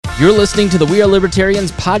You're listening to the We Are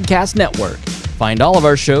Libertarians podcast network. Find all of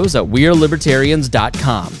our shows at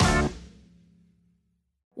wearelibertarians.com.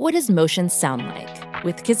 What does motion sound like?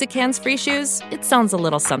 With Kizikans free shoes, it sounds a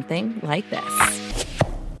little something like this.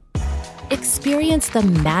 Experience the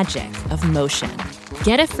magic of motion.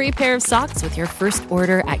 Get a free pair of socks with your first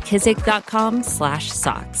order at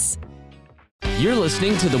kizik.com/socks. You're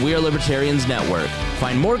listening to the We Are Libertarians network.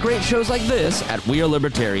 Find more great shows like this at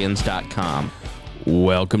wearelibertarians.com.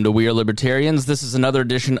 Welcome to We Are Libertarians. This is another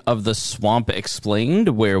edition of The Swamp Explained,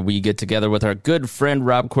 where we get together with our good friend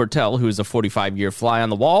Rob Cortell, who is a 45-year fly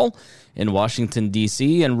on the wall in Washington,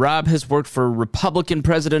 D.C., and Rob has worked for Republican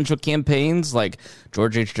presidential campaigns like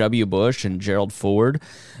George H.W. Bush and Gerald Ford.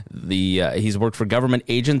 He's worked for government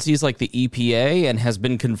agencies like the EPA and has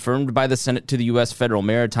been confirmed by the Senate to the U.S. Federal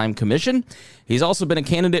Maritime Commission. He's also been a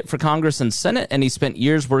candidate for Congress and Senate, and he spent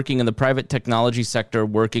years working in the private technology sector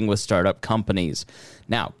working with startup companies.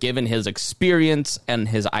 Now, given his experience and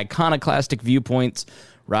his iconoclastic viewpoints,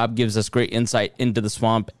 Rob gives us great insight into the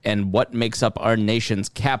swamp and what makes up our nation's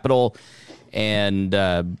capital. And,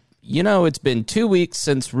 it's been 2 weeks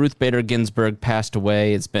since Ruth Bader Ginsburg passed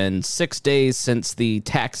away. It's been 6 days since the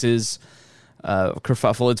taxes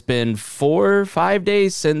kerfuffle. It's been 4 or 5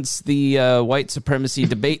 days since the white supremacy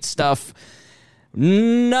debate stuff.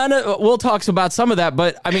 We'll talk about some of that,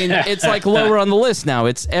 but I mean, it's like lower on the list now.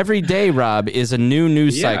 It's every day, Rob, is a new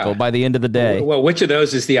news cycle by the end of the day. Well, which of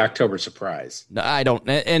those is the October surprise? I don't.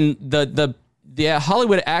 And the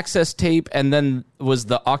Hollywood Access tape, and then was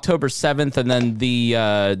the October 7th, and then the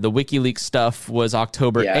WikiLeaks stuff was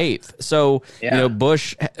October 8th. So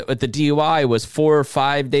Bush at the DUI was 4 or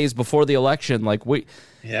 5 days before the election. Like we're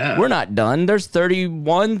not done. There's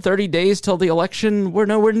 30 days till the election. We're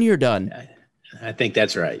nowhere near done. I think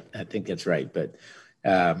that's right. But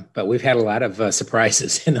we've had a lot of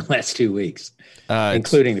surprises in the last 2 weeks,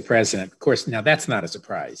 including the president. Of course, now that's not a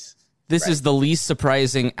surprise. This is the least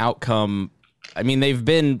surprising outcome. I mean, they've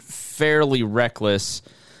been fairly reckless.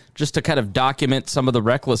 Just to kind of document some of the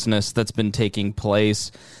recklessness that's been taking place.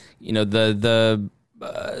 You know,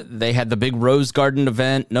 they had the big Rose Garden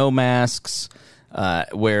event, no masks.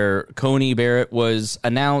 Where Coney Barrett was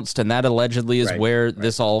announced, and that allegedly is where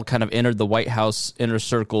this all kind of entered the White House inner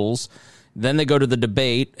circles. Then they go to the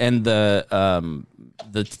debate, and the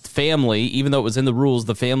family, even though it was in the rules,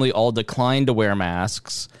 the family all declined to wear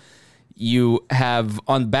masks. You have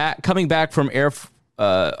coming back from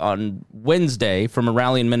on Wednesday from a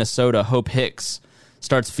rally in Minnesota, Hope Hicks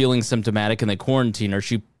starts feeling symptomatic, and they quarantine her.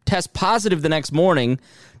 She tests positive the next morning.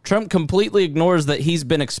 Trump completely ignores that he's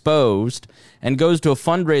been exposed and goes to a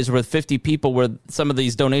fundraiser with 50 people where some of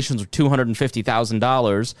these donations were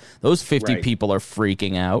 $250,000. Those 50 people are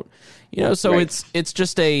freaking out. So it's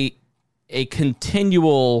just a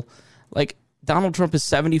continual, like, Donald Trump is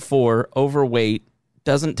 74, overweight,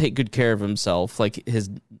 doesn't take good care of himself. Like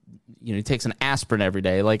he takes an aspirin every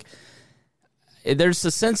day. Like, there's a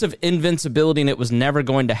sense of invincibility, and it was never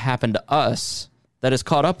going to happen to us that has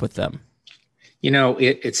caught up with them.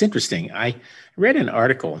 It's interesting. I read an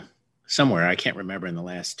article somewhere, I can't remember, in the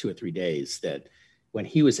last 2 or 3 days, that when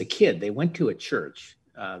he was a kid, they went to a church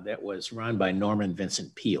that was run by Norman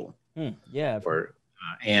Vincent Peale. He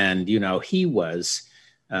was,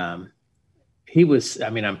 I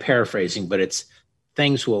mean, I'm paraphrasing, but it's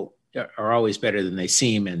things are always better than they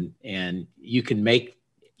seem. And you can make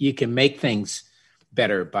things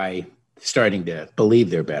better by starting to believe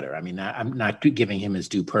they're better. I mean, I'm not giving him his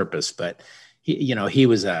due purpose, but he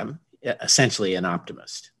was essentially an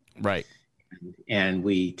optimist. Right. And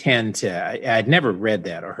we tend to, I'd never read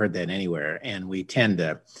that or heard that anywhere. And we tend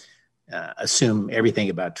to assume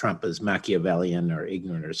everything about Trump is Machiavellian or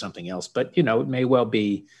ignorant or something else. But, it may well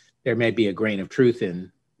be, there may be a grain of truth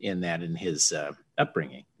in that, in his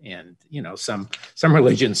upbringing. And, some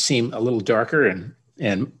religions seem a little darker and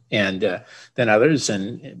than others.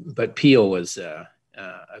 But Peale was a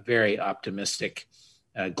very optimistic,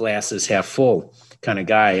 glasses half full kind of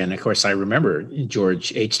guy. And of course, I remember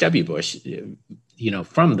George H.W. Bush,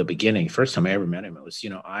 from the beginning, first time I ever met him, it was,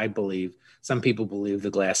 I believe, some people believe the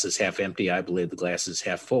glass is half empty. I believe the glass is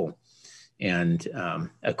half full. And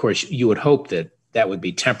of course, you would hope that would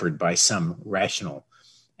be tempered by some rational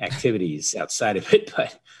activities outside of it.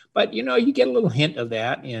 But you get a little hint of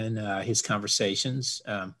that in his conversations.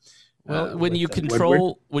 When you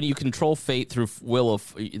control fate through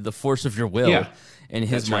the force of your will, in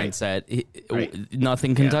his mindset,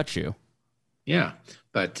 nothing can touch you. Yeah,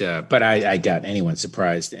 but I doubt anyone's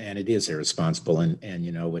surprised, and it is irresponsible, and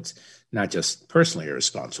it's not just personally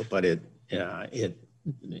irresponsible, but it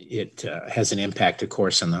has an impact, of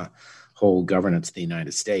course, on the whole governance of the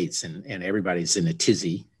United States, and everybody's in a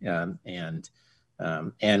tizzy. And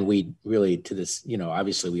we really, to this,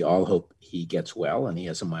 obviously we all hope he gets well and he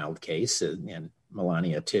has a mild case, and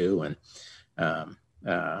Melania too. But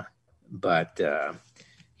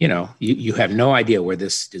you have no idea where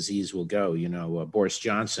this disease will go. Boris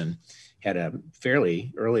Johnson had a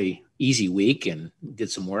fairly early, easy week and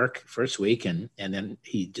did some work first week, and then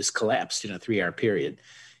he just collapsed in a 3-hour period.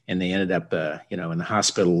 And they ended up, in the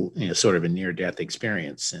hospital, sort of a near-death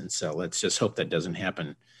experience. And so let's just hope that doesn't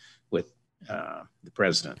happen with the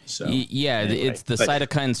president. So anyway, it's the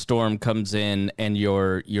cytokine storm comes in, and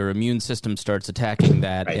your immune system starts attacking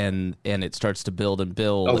that, right. and it starts to build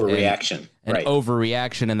overreaction,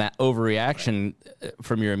 overreaction, and that overreaction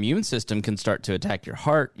from your immune system can start to attack your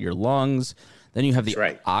heart, your lungs. Then you have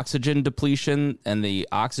the oxygen depletion, and the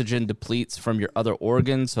oxygen depletes from your other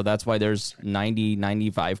organs. So that's why there's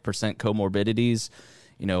 95% comorbidities.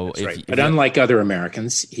 But unlike other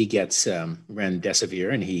Americans, he gets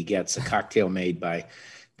remdesivir, and he gets a cocktail made by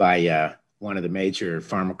one of the major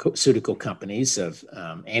pharmaceutical companies of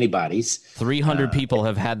antibodies. 300 people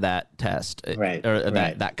have had that test,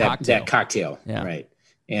 that cocktail. That cocktail, yeah. Right.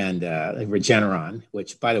 And Regeneron,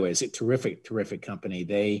 which, by the way, is a terrific, terrific company.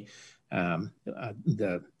 They,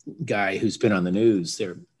 the guy who's been on the news,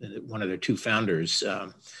 one of their two founders.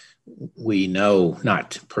 We know,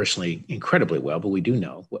 not personally incredibly well, but we do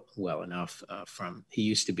know well enough from, he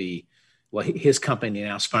used to be, his company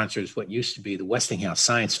now sponsors what used to be the Westinghouse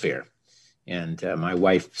Science Fair. And my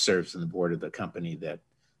wife serves on the board of the company that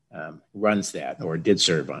runs that, or did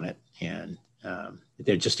serve on it. And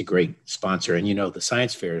they're just a great sponsor. And, the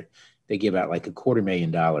Science Fair, they give out like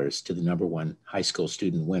 $250,000 to the number one high school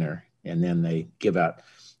student winner. And then they give out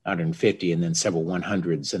 150, and then several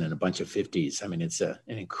 100s, and then a bunch of 50s. I mean, it's an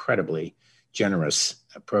incredibly generous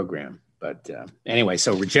program. But anyway,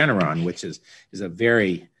 so Regeneron, which is a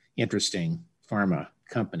very interesting pharma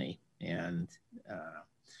company, and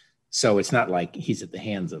so it's not like he's at the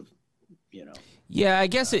hands of, Yeah, I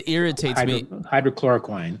guess it irritates me.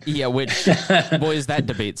 Hydrochloroquine. Yeah, which, boy, is that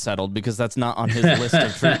debate settled, because that's not on his list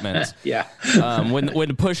of treatments. Yeah.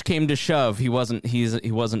 When push came to shove, he wasn't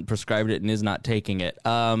prescribed it and is not taking it.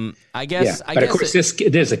 I guess. Yeah. But of course,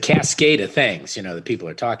 there's a cascade of things, that people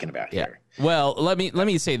are talking about here. Well, let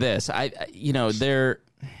me say this.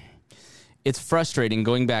 It's frustrating,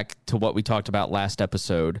 going back to what we talked about last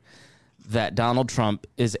episode, that Donald Trump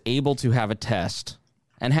is able to have a test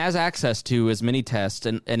and has access to as many tests,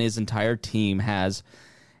 and his entire team has,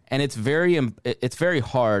 and it's very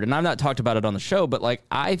hard. And I've not talked about it on the show, but like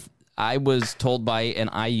I was told by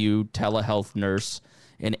an IU telehealth nurse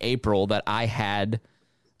in April that I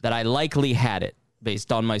likely had it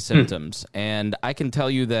based on my symptoms, and I can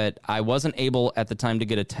tell you that I wasn't able at the time to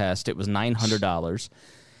get a test. It was $900,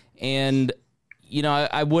 and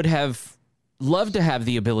I would have loved to have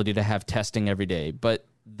the ability to have testing every day, but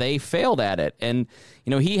they failed at it. And,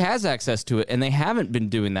 he has access to it, and they haven't been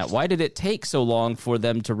doing that. Why did it take so long for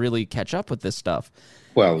them to really catch up with this stuff?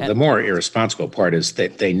 Well, the more irresponsible part is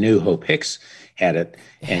that they knew Hope Hicks had it,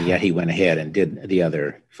 and yet he went ahead and did the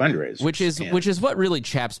other fundraiser. Which is what really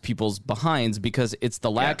chaps people's behinds, because it's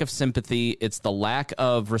the lack of sympathy, it's the lack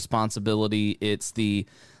of responsibility, it's the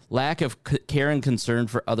lack of care and concern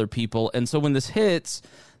for other people. And so when this hits,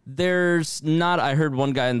 I heard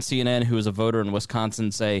one guy on CNN who was a voter in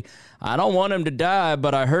Wisconsin say, I don't want him to die,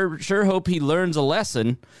 but I sure hope he learns a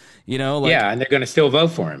lesson, and they're going to still vote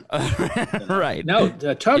for him. Right. No,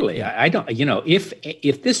 totally. Yeah. I don't,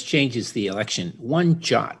 if this changes the election one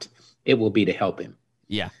jot, it will be to help him.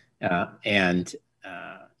 Yeah.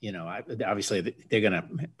 Obviously they're going to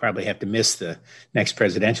probably have to miss the next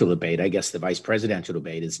presidential debate. I guess the vice presidential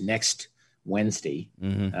debate is next Wednesday,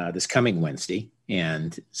 this coming Wednesday.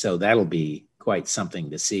 And so that'll be quite something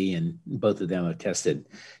to see. And both of them have tested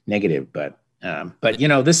negative. But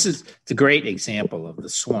it's a great example of the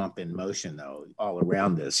swamp in motion, though, all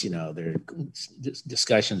around this. There are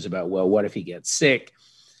discussions about, well, what if he gets sick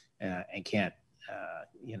and can't,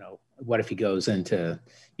 what if he goes into,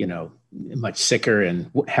 much sicker,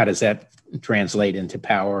 and how does that translate into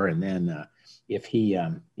power? And then if he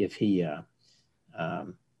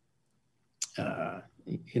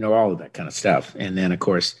all of that kind of stuff. And then, of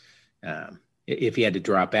course, if he had to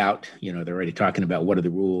drop out, they're already talking about what are the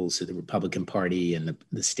rules of the Republican Party and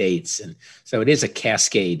the states. And so it is a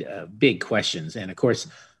cascade of big questions. And, of course,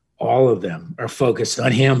 all of them are focused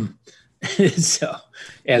on him. So,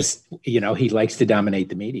 as you know, he likes to dominate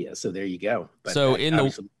the media. So there you go. But so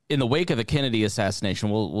in the wake of the Kennedy assassination,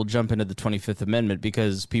 we'll jump into the 25th Amendment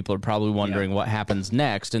because people are probably wondering what happens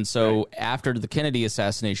next. And so after the Kennedy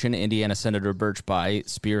assassination, Indiana Senator Birch Bayh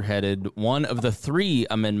spearheaded one of the 3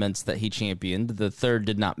 amendments that he championed. The third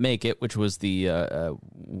did not make it, which was the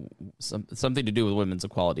something to do with women's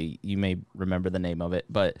equality. You may remember the name of it,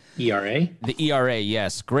 but ERA. The ERA,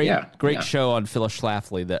 yes, great show on Phyllis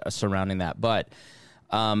Schlafly that surrounding that. But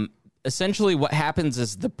essentially, what happens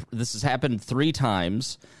is this has happened 3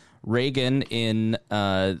 times. Reagan, in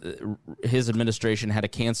his administration, had a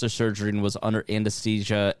cancer surgery and was under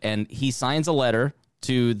anesthesia, and he signs a letter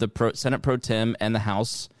to the Senate Pro Tem and the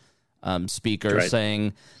House Speaker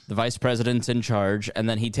saying the Vice President's in charge, and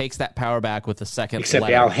then he takes that power back with a second Except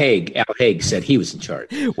letter. Al Haig said he was in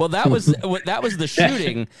charge. Well, that was the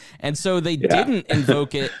shooting, and so they didn't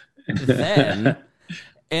invoke it then.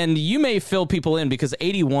 And you may fill people in because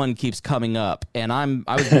 81 keeps coming up, and I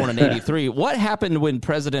was born in 83. What happened when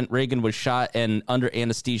President Reagan was shot and under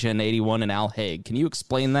anesthesia in 81 and Al Haig? Can you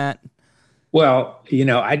explain that? Well,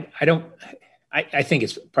 I think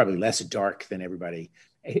it's probably less dark than everybody.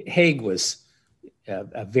 Haig was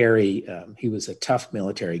he was a tough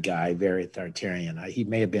military guy, very authoritarian. He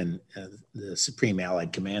may have been the Supreme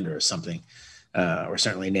Allied Commander or something, or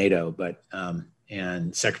certainly NATO, but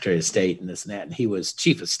and Secretary of State and this and that. And he was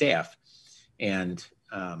Chief of Staff. And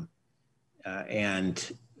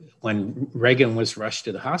when Reagan was rushed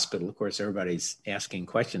to the hospital, of course, everybody's asking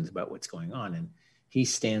questions about what's going on. And he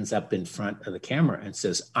stands up in front of the camera and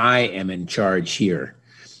says, "I am in charge here."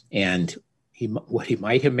 And what he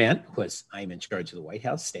might have meant was, "I'm in charge of the White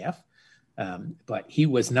House staff." But he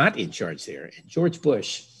was not in charge there. And George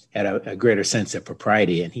Bush had a greater sense of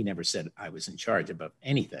propriety, and he never said, "I was in charge" about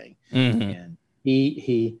anything. Mm-hmm. And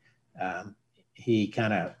he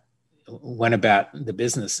kind of went about the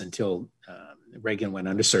business until Reagan went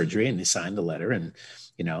under surgery, and he signed the letter, and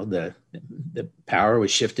the power was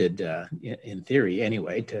shifted in theory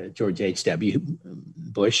anyway to George H.W.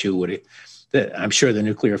 Bush, who would I'm sure the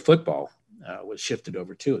nuclear football was shifted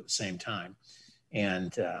over too at the same time,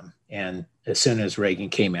 and as soon as Reagan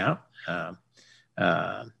came out.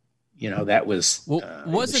 That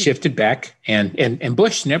was shifted back, and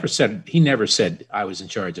Bush never said I was in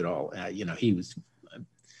charge at all.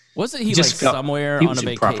 Wasn't he somewhere on a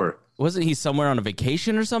vacation? Wasn't he somewhere on a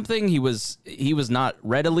vacation or something? He was not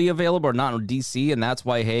readily available or not in DC, and that's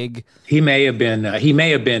why Haig. He may have been at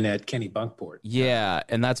Kennebunkport. Yeah,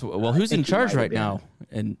 and that's who's in charge right now?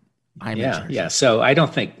 And I'm in charge. Yeah. So I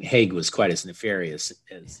don't think Haig was quite as nefarious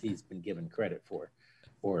as he's been given credit for,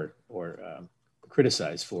 or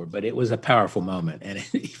criticized for, but it was a powerful moment, and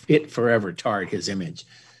it forever tarred his image,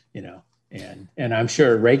 and I'm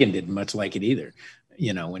sure Reagan didn't much like it either,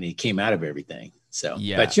 when he came out of everything. So,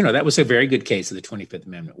 but that was a very good case of the 25th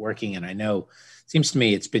Amendment working. And I know, seems to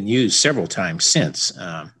me it's been used several times since.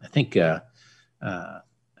 I think, I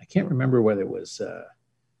can't remember whether it was,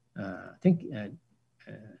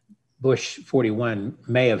 Bush 41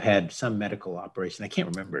 may have had some medical operation. I can't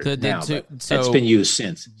remember now, but it's been used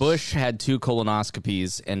since. Bush had 2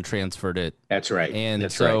 colonoscopies and transferred it. That's right. And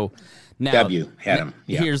that's so right. now W had him.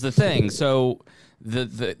 Yeah. Here's the thing. So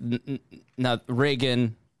now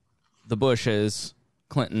Reagan, the Bushes,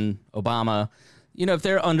 Clinton, Obama, if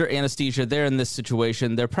they're under anesthesia, they're in this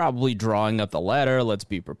situation, they're probably drawing up the letter. Let's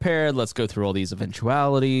be prepared. Let's go through all these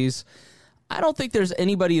eventualities. I don't think there's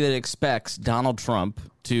anybody that expects Donald Trump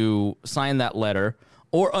to sign that letter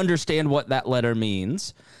or understand what that letter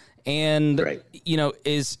means. And,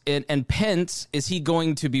 and Pence, is he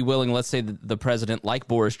going to be willing, let's say the president, like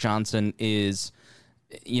Boris Johnson, is,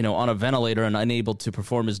 on a ventilator and unable to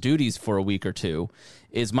perform his duties for a week or two?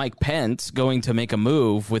 Is Mike Pence going to make a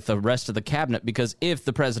move with the rest of the cabinet? Because if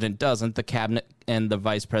the president doesn't, the cabinet and the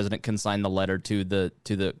vice president can sign the letter to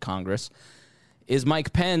the Congress. Is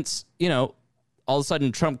Mike Pence, all of a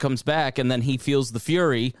sudden Trump comes back and then he feels the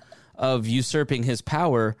fury of usurping his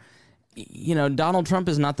power. Donald Trump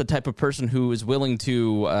is not the type of person who is willing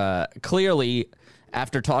to clearly,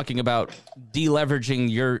 after talking about deleveraging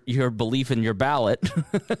your belief in your ballot,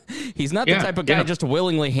 he's not the type of guy just to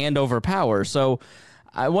willingly hand over power. So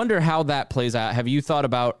I wonder how that plays out. Have you thought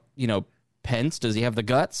about, Pence? Does he have the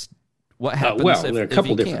guts? What happens? There are a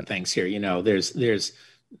couple different things here. There's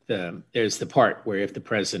the part where if the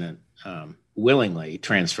president willingly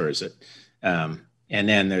transfers it, and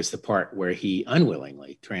then there's the part where he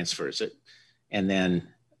unwillingly transfers it, and then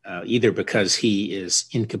either because he is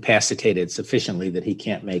incapacitated sufficiently that he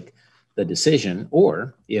can't make the decision,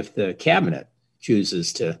 or if the cabinet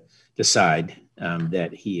chooses to decide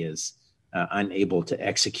that he is unable to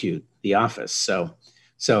execute the office.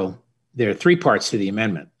 So there are three parts to the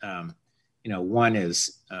amendment. One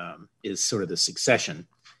is sort of the succession.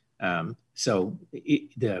 So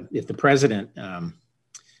if the president,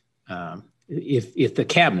 if the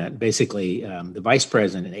cabinet, basically the vice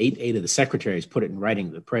president and eight of the secretaries put it in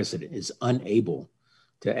writing, the president is unable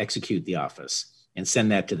to execute the office and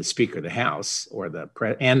send that to the Speaker of the House or the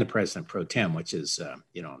President pro tem, which is on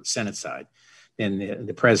the Senate side, then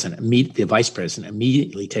the vice president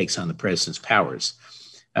immediately takes on the president's powers,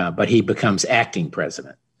 but he becomes acting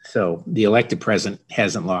president. So the elected president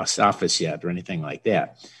hasn't lost office yet or anything like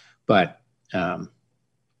that, but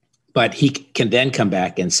he can then come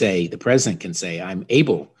back and say, the president can say, I'm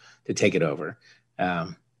able to take it over.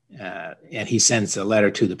 And he sends a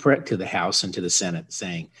letter to the House and to the Senate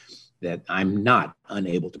saying that I'm not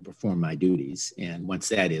unable to perform my duties. And once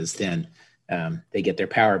that is, then they get their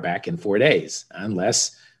power back in 4 days,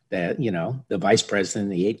 unless that, the vice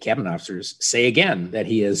president and the 8 cabinet officers say again that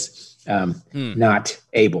he is not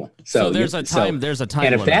able. So there's a time.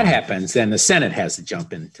 And if that happens, then the Senate has to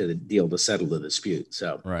jump into the deal to settle the dispute.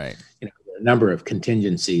 So, right. A number of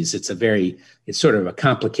contingencies. It's sort of a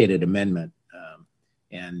complicated amendment,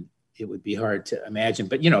 and it would be hard to imagine.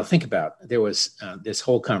 But think about, there was this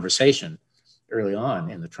whole conversation early on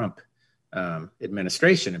in the Trump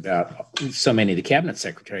administration about so many of the cabinet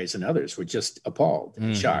secretaries and others were just appalled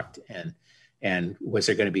and shocked, and was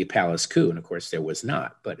there going to be a palace coup? And of course there was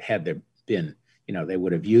not. But had there been, they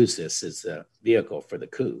would have used this as a vehicle for the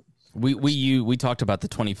coup. We talked about the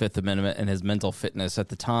 25th Amendment and his mental fitness at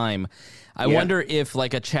the time. I wonder if,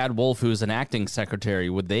 like, a Chad Wolf, who's an acting secretary,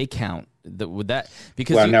 would they count?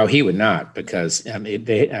 Because no, he would not, because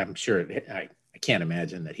I'm sure I can't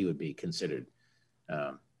imagine that he would be considered.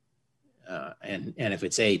 And if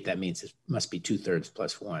it's 8, that means it must be 2/3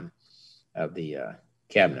 plus 1 of the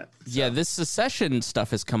cabinet. So. Yeah, this secession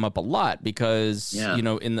stuff has come up a lot because,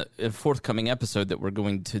 in the forthcoming episode that we're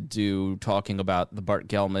going to do talking about the Bart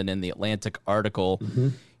Gellman and the Atlantic article,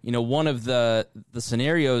 one of the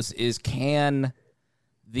scenarios is, can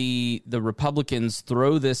the Republicans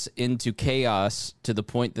throw this into chaos to the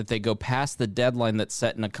point that they go past the deadline that's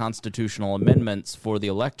set in a constitutional amendments for the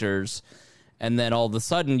electors, and then all of a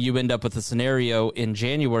sudden you end up with a scenario in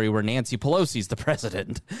January where Nancy Pelosi's the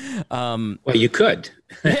president. Well, you could.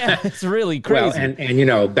 Yeah, it's really crazy. Well,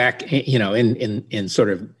 and back, in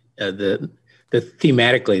sort of the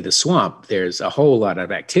thematically the swamp, there's a whole lot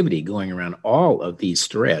of activity going around all of these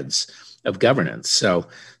threads of governance. So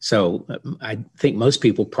I think most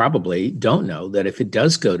people probably don't know that if it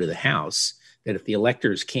does go to the House, that if the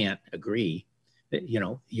electors can't agree, that,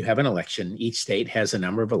 you have an election. Each state has a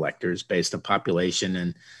number of electors based on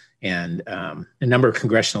population and a number of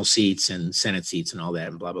congressional seats and Senate seats and all that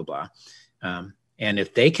and blah, blah, blah. And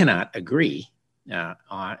if they cannot agree,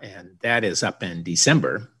 and that is up in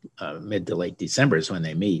December, mid to late December is when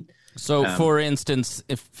they meet. So, for instance,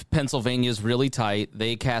 if Pennsylvania is really tight,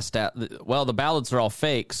 they cast out, the ballots are all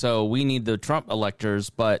fake, so we need the Trump electors,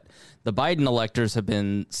 but the Biden electors have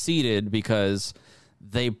been seated because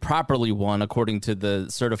they properly won according to the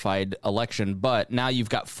certified election. But now you've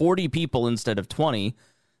got 40 people instead of 20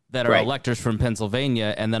 that are electors from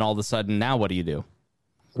Pennsylvania, and then all of a sudden, now what do you do?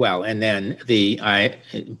 Well, and then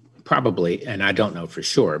probably, and I don't know for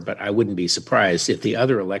sure, but I wouldn't be surprised if the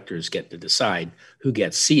other electors get to decide who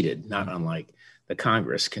gets seated, not unlike the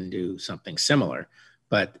Congress can do something similar.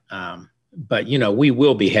 But we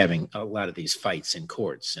will be having a lot of these fights in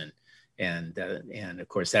courts, and of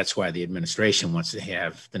course that's why the administration wants to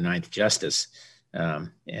have the ninth justice,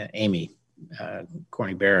 Amy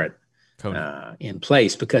Coney Barrett, in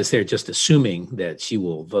place, because they're just assuming that she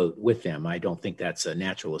will vote with them. I don't think that's a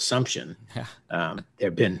natural assumption. There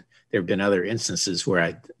have been other instances where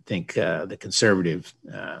I think the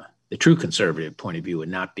true conservative point of view would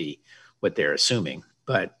not be what they're assuming.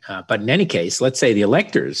 But in any case, let's say the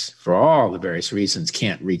electors, for all the various reasons,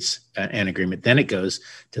 can't reach an agreement. Then it goes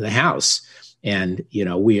to the House, and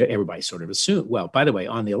everybody sort of assume. Well, by the way,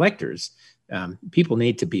 on the electors, people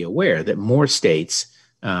need to be aware that more states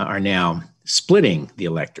are now splitting the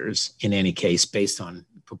electors in any case based on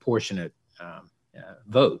proportionate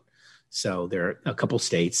vote. So there are a couple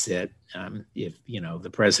states that if the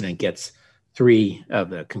president gets 3 of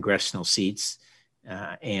the congressional seats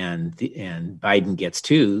and Biden gets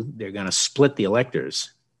 2, they're going to split the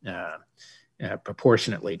electors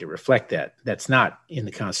proportionately to reflect that. That's not in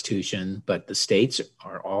the Constitution, but the states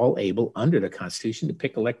are all able under the Constitution to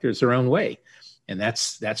pick electors their own way. And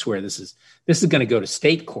that's where this is going to go to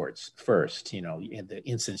state courts first, in the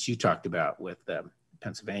instance you talked about with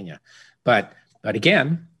Pennsylvania. But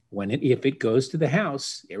again, if it goes to the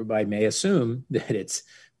House, everybody may assume that it's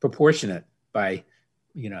proportionate by,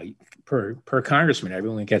 per congressman,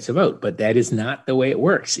 everyone gets a vote. But that is not the way it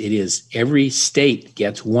works. It is every state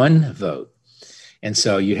gets one vote. And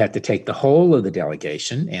so you have to take the whole of the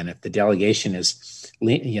delegation. And if the delegation is,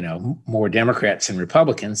 more Democrats and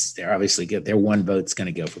Republicans, they're obviously their one vote's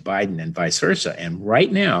going to go for Biden and vice versa. And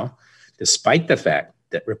right now, despite the fact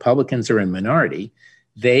that Republicans are in minority,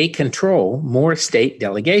 they control more state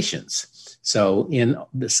delegations. So in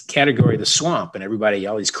this category, the swamp, and everybody,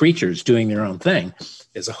 all these creatures doing their own thing,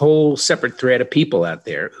 there's a whole separate thread of people out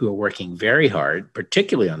there who are working very hard,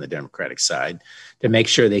 particularly on the Democratic side, to make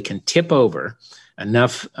sure they can tip over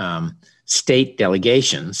enough state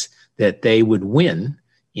delegations that they would win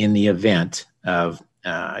in the event of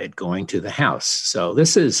it going to the House. So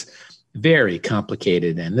this is very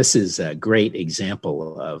complicated, and this is a great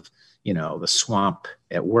example of, the swamp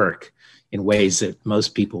at work in ways that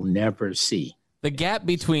most people never see. The gap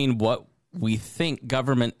between what we think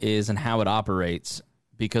government is and how it operates,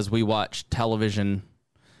 because we watch television,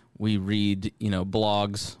 we read,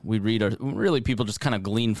 blogs, really people just kind of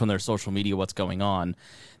glean from their social media what's going on.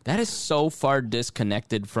 That is so far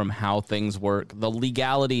disconnected from how things work. The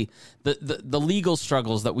legality, the legal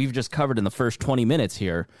struggles that we've just covered in the first 20 minutes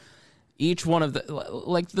here, each one of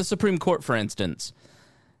like the Supreme Court, for instance,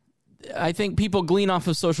 I think people glean off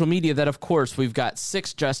of social media that, of course, we've got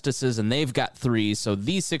 6 justices and they've got 3, so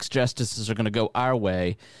these 6 justices are going to go our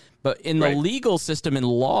way. But in the legal system, in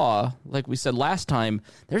law, like we said last time,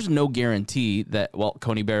 there's no guarantee that,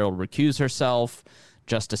 Coney Barrett will recuse herself,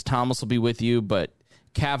 Justice Thomas will be with you, but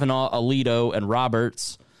Kavanaugh, Alito, and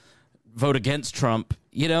Roberts vote against Trump.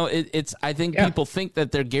 I think people think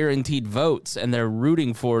that they're guaranteed votes and they're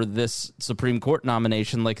rooting for this Supreme Court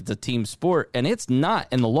nomination like it's a team sport, and it's not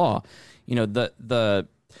in the law. That's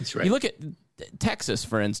right. You look at Texas,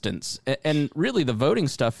 for instance, and really the voting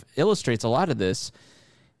stuff illustrates a lot of this.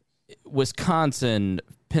 Wisconsin,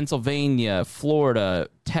 Pennsylvania, Florida,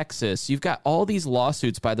 Texas, you've got all these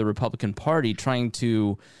lawsuits by the Republican Party trying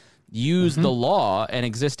to use the law and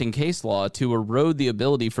existing case law to erode the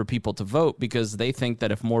ability for people to vote, because they think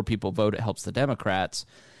that if more people vote, it helps the Democrats.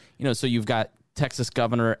 So you've got Texas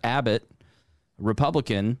Governor Abbott,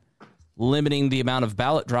 Republican, limiting the amount of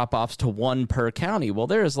ballot drop-offs to 1 per county. Well,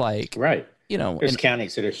 there's there's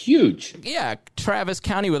counties that are huge. Yeah, Travis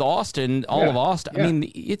County with Austin, all of Austin. Yeah. I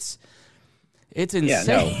mean, it's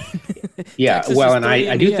insane. Yeah, well, and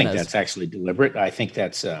I do think that's actually deliberate. I think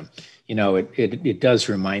that's, it does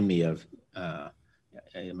remind me of,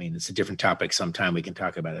 it's a different topic. Sometime we can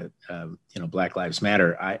talk about it. Black Lives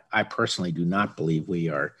Matter. I personally do not believe we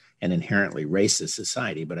are an inherently racist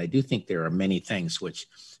society, but I do think there are many things which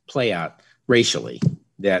play out racially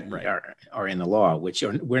that are in the law, which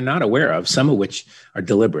we're not aware of, some of which are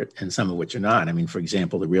deliberate and some of which are not. I mean, for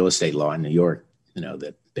example, the real estate law in New York,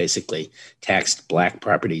 that basically taxed black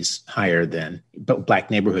properties higher than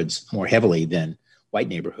black neighborhoods more heavily than white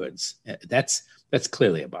neighborhoods. That's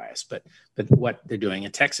clearly a bias. But what they're doing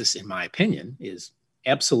in Texas, in my opinion, is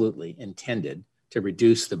absolutely intended to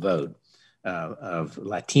reduce the vote of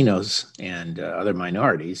Latinos and other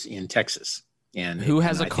minorities in Texas. And who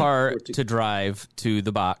has a car to drive to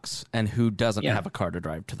the box and who doesn't have a car to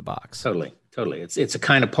drive to the box? Totally. It's a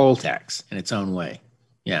kind of poll tax in its own way.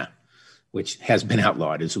 Yeah. Which has been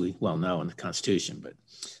outlawed, as we well know, in the Constitution. But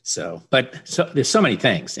there's so many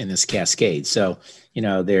things in this cascade. So,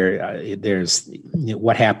 there's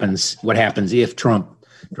what happens if Trump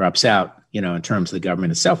drops out, in terms of the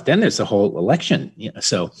government itself. Then there's the whole election.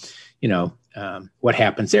 What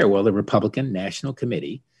happens there? Well, the Republican National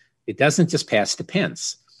Committee, it doesn't just pass to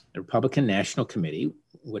Pence. The Republican National Committee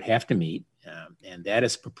would have to meet, and that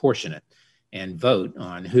is proportionate, and vote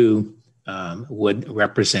on who would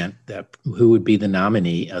represent who would be the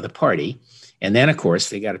nominee of the party. And then, of course,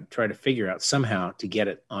 they got to try to figure out somehow to get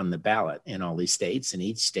it on the ballot in all these states. And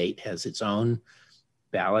each state has its own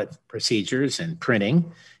ballot procedures and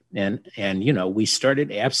printing. And we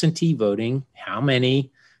started absentee voting how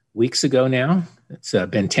many weeks ago now? It's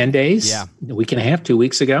been 10 days, a week and a half, 2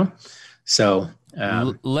 weeks ago. So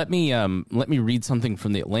let me read something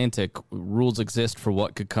from the Atlantic. Rules exist for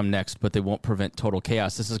what could come next, but they won't prevent total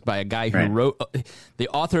chaos. This is by a guy who wrote, the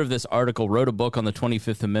author of this article wrote a book on the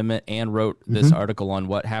 25th Amendment and wrote this article on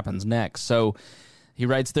what happens next. So he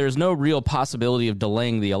writes, there's no real possibility of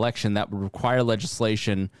delaying the election that would require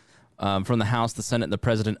legislation from the House, the Senate, and the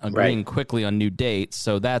President agreeing quickly on new dates.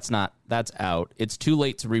 So that's out. It's too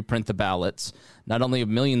late to reprint the ballots. Not only have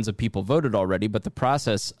millions of people voted already, but the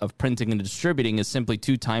process of printing and distributing is simply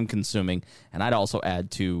too time-consuming, and I'd also add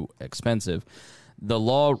too expensive. The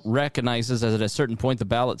law recognizes that at a certain point the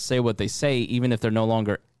ballots say what they say, even if they're no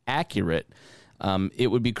longer accurate. It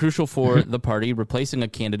would be crucial for the party replacing a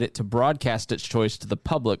candidate to broadcast its choice to the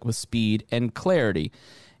public with speed and clarity.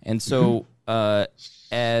 And so,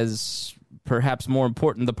 as perhaps more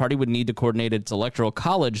important, the party would need to coordinate its electoral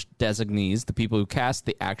college designees, the people who cast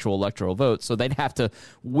the actual electoral vote. So they'd have to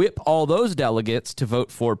whip all those delegates to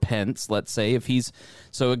vote for Pence, let's say,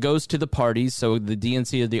 so it goes to the parties. So the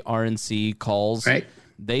DNC or the RNC calls, right.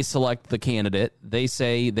 They select the candidate. They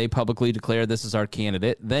say, they publicly declare this is our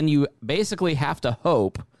candidate. Then you basically have to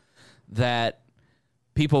hope that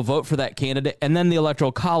people vote for that candidate, and then the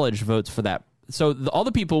electoral college votes for that. So all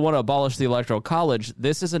the people want to abolish the electoral college.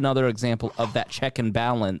 This is another example of that check and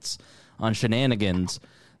balance on shenanigans.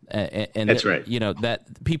 And that's right.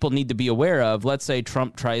 That people need to be aware of. Let's say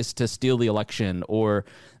Trump tries to steal the election, or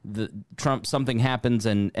something happens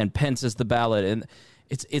and Pence is the ballot, and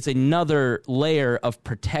it's another layer of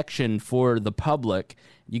protection for the public.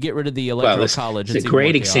 You get rid of the electoral college. It's a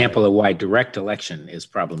great example of why direct election is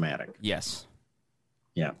problematic. Yes.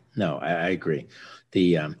 Yeah. No, I agree. So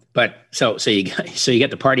you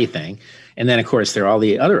get the party thing, and then of course there are all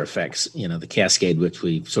the other effects. The cascade, which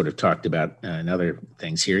we sort of talked about in other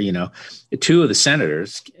things here. The two of the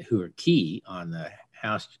senators who are key on the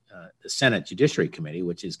House, the Senate Judiciary Committee,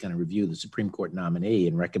 which is going to review the Supreme Court nominee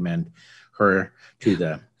and recommend her to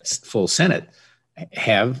the full Senate,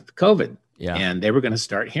 have COVID. Yeah. And they were going to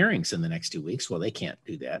start hearings in the next 2 weeks. Well, they can't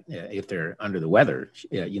do that if they're under the weather.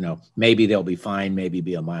 Maybe they'll be fine. Maybe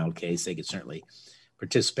be a mild case. They could certainly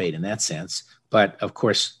participate in that sense. But of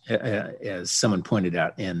course, as someone pointed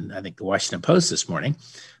out in, I think, the Washington Post this morning,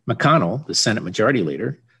 McConnell, the Senate Majority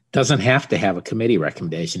Leader, doesn't have to have a committee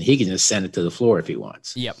recommendation. He can just send it to the floor if he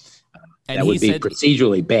wants. Yep. And that would be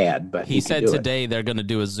procedurally bad, but he said today they're going to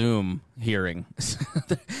do a Zoom hearing,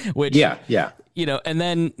 which, yeah. And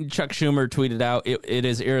then Chuck Schumer tweeted out, it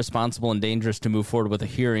is irresponsible and dangerous to move forward with a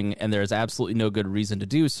hearing, and there is absolutely no good reason to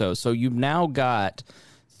do so. So you've now got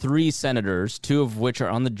 3 senators, 2 of which are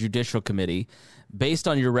on the Judicial Committee, based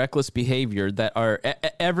on your reckless behavior, that are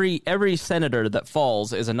every senator that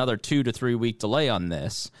falls is another 2 to 3 week delay on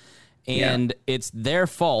this. And it's their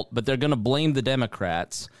fault, but they're going to blame the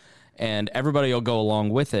Democrats, and everybody will go along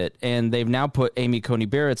with it. And they've now put Amy Coney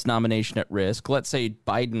Barrett's nomination at risk. Let's say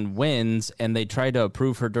Biden wins and they try to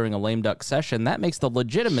approve her during a lame duck session. That makes the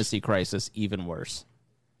legitimacy crisis even worse.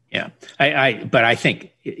 Yeah. But I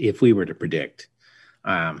think if we were to predict,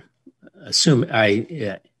 I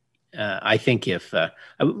think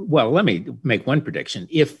let me make one prediction.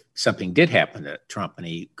 If something did happen to Trump and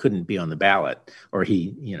he couldn't be on the ballot, or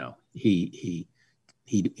he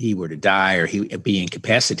were to die, or he be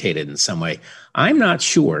incapacitated in some way, I'm not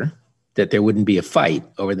sure that there wouldn't be a fight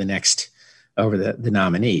over the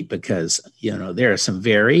nominee, because there are some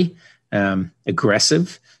very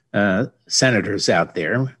aggressive senators out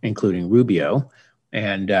there, including Rubio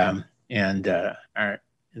and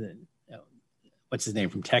what's his name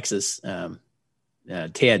from Texas,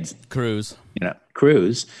 Ted Cruz,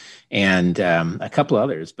 Cruz, and a couple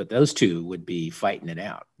others, but those two would be fighting it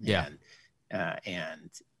out. Yeah.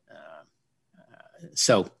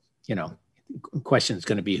 So, the question is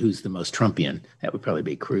going to be who's the most Trumpian. That would probably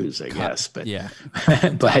be Cruz, I guess. But yeah,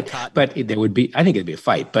 but there would be. I think it'd be a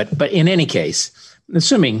fight. But in any case,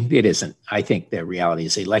 assuming it isn't, I think the reality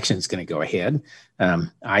is the election is going to go ahead.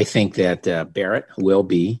 I think that Barrett will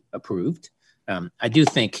be approved. I do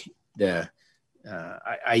think I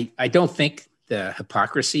don't think the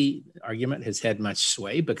hypocrisy argument has had much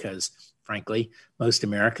sway, because frankly, most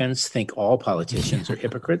Americans think all politicians are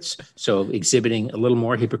hypocrites. So exhibiting a little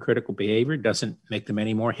more hypocritical behavior doesn't make them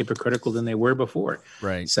any more hypocritical than they were before.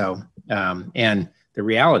 Right. So, and the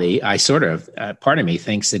reality, part of me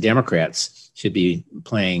thinks the Democrats should be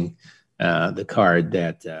playing the card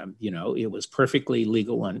that, it was perfectly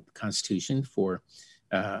legal on Constitution for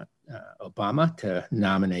Obama to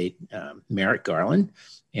nominate Merrick Garland.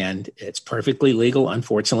 And it's perfectly legal,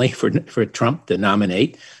 unfortunately, for Trump to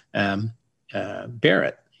nominate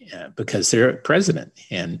Barrett, because they're president,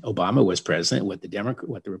 and Obama was president. What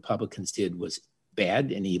the Republicans did was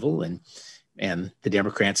bad and evil, and the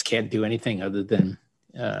Democrats can't do anything other than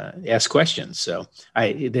ask questions. So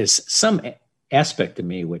there's some aspect of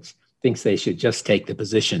me which thinks they should just take the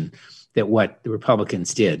position that what the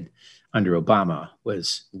Republicans did under Obama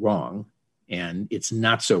was wrong, and it's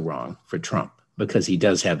not so wrong for Trump, because he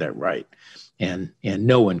does have that right. And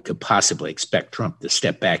no one could possibly expect Trump to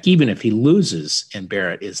step back, even if he loses and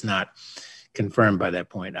Barrett is not confirmed by that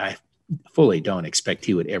point. I fully don't expect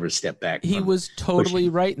he would ever step back. He was totally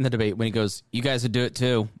right in the debate when he goes, "You guys would do it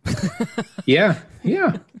too." Yeah,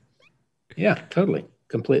 totally,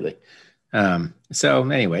 completely. So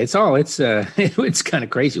anyway, it's kind of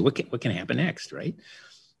crazy. What can happen next, right?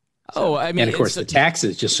 So, and of course, the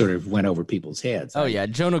taxes just sort of went over people's heads. Yeah.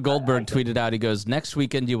 Jonah Goldberg tweeted out, he goes, "Next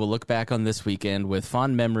weekend, you will look back on this weekend with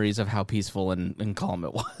fond memories of how peaceful and calm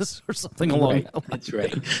it was," or something along that line. That's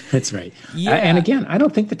right. That's right. Yeah. And again, I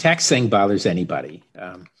don't think the tax thing bothers anybody.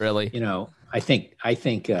 Really? I think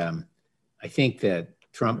that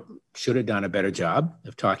Trump should have done a better job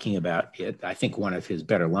of talking about it. I think one of his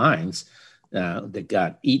better lines that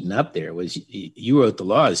got eaten up there was, "You wrote the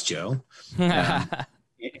laws, Joe."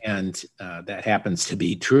 And that happens to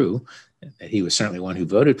be true. That he was certainly one who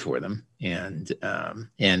voted for them, and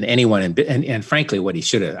anyone and frankly, what he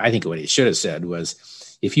should have said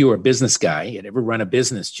was, if you were a business guy and ever run a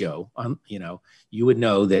business, Joe, you would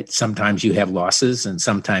know that sometimes you have losses and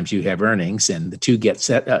sometimes you have earnings, and the two get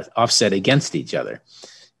offset against each other.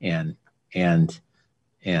 But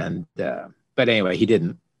anyway, he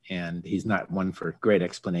didn't, and he's not one for great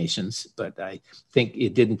explanations. But I think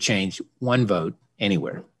it didn't change one vote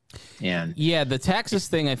anywhere. And yeah, the taxes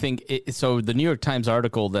thing, I think, so the New York Times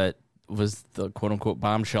article that was the quote-unquote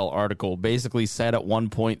bombshell article basically said at one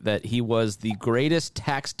point that he was the greatest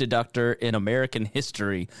tax deductor in American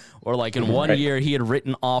history, or like in one year he had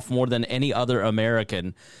written off more than any other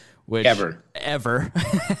American, which ever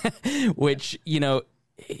which,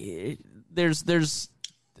 there's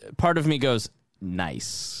part of me goes,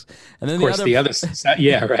 nice. And then the other side,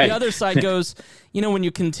 yeah, right. The other side goes, when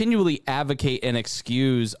you continually advocate and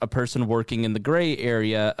excuse a person working in the gray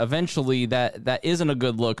area, eventually that isn't a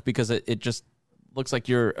good look, because it just looks like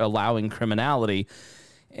you're allowing criminality.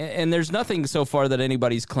 And there's nothing so far that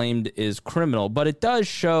anybody's claimed is criminal, but it does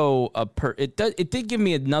show it did give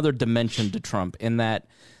me another dimension to Trump, in that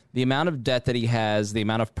the amount of debt that he has, the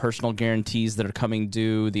amount of personal guarantees that are coming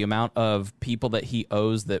due, the amount of people that he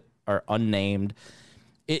owes that are unnamed,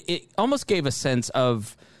 it almost gave a sense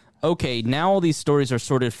of, okay, now all these stories are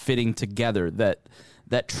sort of fitting together, that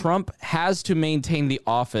Trump has to maintain the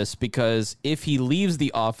office, because if he leaves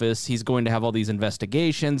the office, he's going to have all these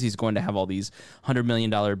investigations, he's going to have all these $100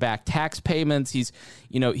 million back tax payments, he's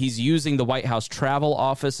using the White House travel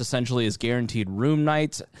office essentially as guaranteed room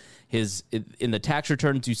nights. In the tax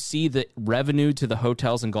returns, you see the revenue to the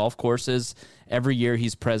hotels and golf courses every year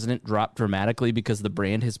he's president drop dramatically because the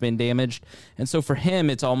brand has been damaged. And so for him,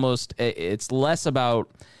 it's less about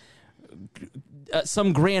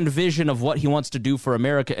some grand vision of what he wants to do for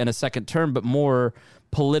America in a second term, but more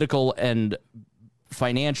political and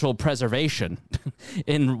financial preservation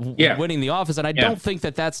in winning the office. And I don't think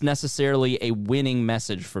that that's necessarily a winning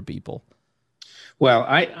message for people. Well,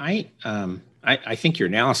 I think your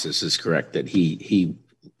analysis is correct, that he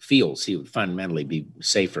feels he would fundamentally be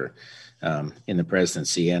safer in the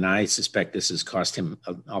presidency, and I suspect this has cost him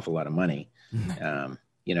an awful lot of money.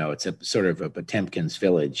 It's a sort of a Potemkin's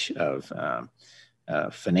village of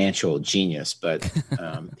financial genius, but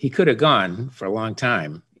he could have gone for a long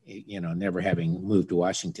time, never having moved to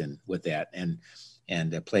Washington with that, and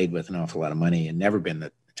played with an awful lot of money and never been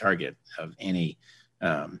the target of any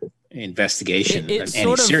investigation,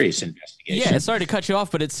 serious investigation. Yeah, sorry to cut you off,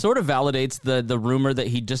 but it sort of validates the rumor that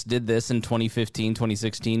he just did this in 2015,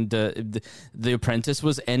 2016. The Apprentice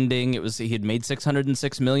was ending. He had made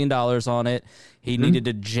 $606 million on it. He needed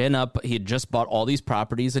to gin up. He had just bought all these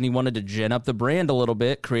properties, and he wanted to gin up the brand a little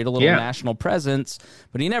bit, create a little national presence.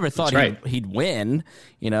 But he never thought he'd win.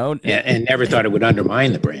 And never thought it would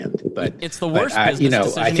undermine the brand. But it's the worst business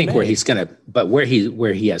decision I think he where made. he's going to, but where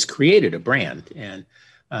he has created a brand, and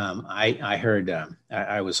I heard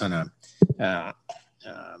I was on a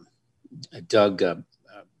Doug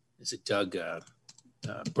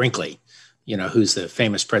Brinkley, who's the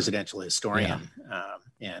famous presidential historian,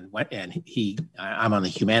 I'm on the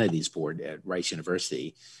humanities board at Rice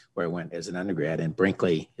University, where I went as an undergrad, and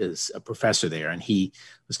Brinkley is a professor there, and he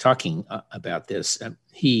was talking about this.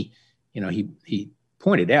 He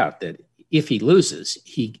pointed out that if he loses,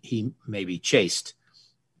 he may be chased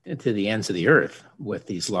to the ends of the earth with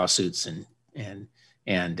these lawsuits and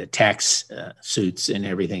tax suits and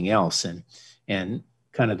everything else. And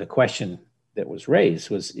kind of the question that was raised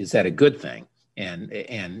was, is that a good thing? And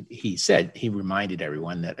he reminded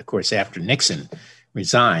everyone that, of course, after Nixon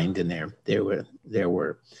resigned, and there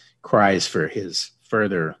were cries for his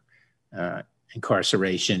further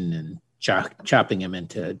incarceration and chopping him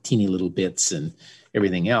into teeny little bits and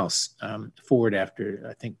everything else, Ford, after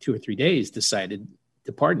I think 2 or 3 days, decided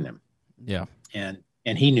to pardon him. Yeah. And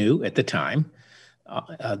he knew at the time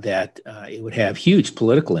that it would have huge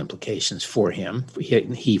political implications for him,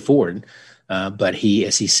 Ford. But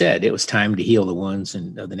as he said, it was time to heal the wounds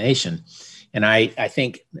of the nation. And I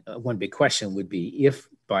think one big question would be, if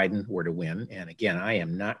Biden were to win. And again, I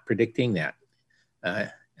am not predicting that.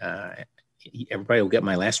 Everybody will get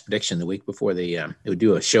my last prediction the week before they would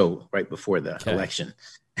do a show right before the election.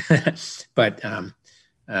 But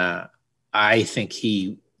I think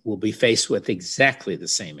he will be faced with exactly the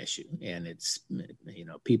same issue. And it's,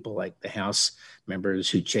 people like the House members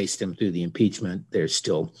who chased him through the impeachment, they're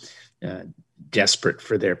still desperate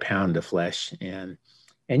for their pound of flesh. And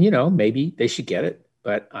maybe they should get it,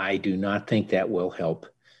 but I do not think that will help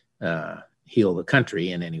heal the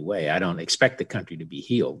country in any way. I don't expect the country to be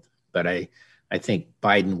healed, but I think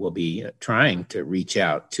Biden will be trying to reach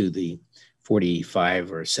out to the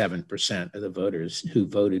 45 or 7% of the voters who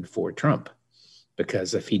voted for Trump,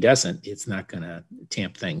 because if he doesn't, it's not going to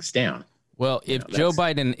tamp things down. Well, if Joe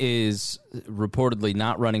Biden is reportedly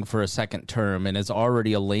not running for a second term and is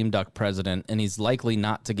already a lame duck president, and he's likely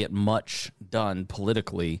not to get much done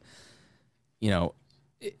politically,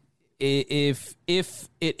 if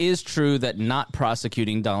it is true that not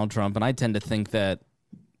prosecuting Donald Trump, and I tend to think that,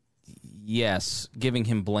 yes, giving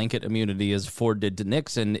him blanket immunity as Ford did to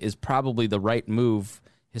Nixon is probably the right move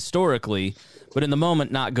historically, but in the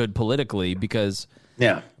moment, not good politically, because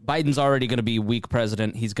Biden's already going to be weak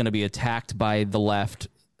president. He's going to be attacked by the left,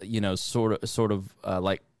 sort of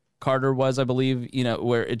like Carter was, I believe,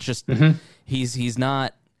 where it's just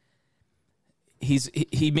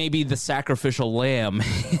he may be the sacrificial lamb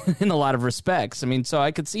in a lot of respects. I mean, so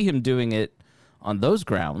I could see him doing it on those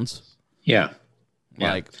grounds. Yeah.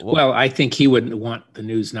 Well, I think he would want the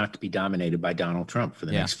news not to be dominated by Donald Trump for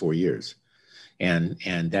the next 4 years. And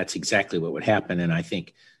that's exactly what would happen. And I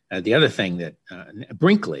think the other thing that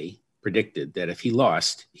Brinkley predicted, that if he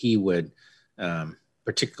lost, he would,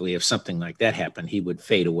 particularly if something like that happened, he would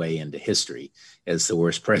fade away into history as the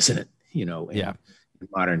worst president, in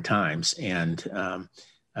modern times. And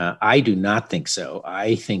I do not think so.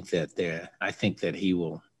 I think that he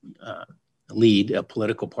will lead a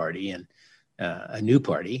political party and a new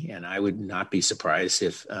party, and I would not be surprised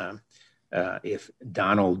if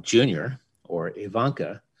Donald Jr. or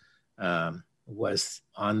Ivanka was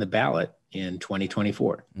on the ballot in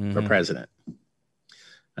 2024 for president.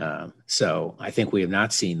 So I think we have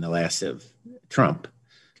not seen the last of Trump.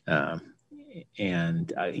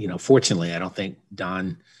 Fortunately, I don't think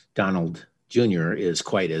Donald Jr. is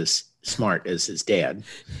quite as smart as his dad.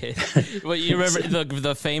 Well, you remember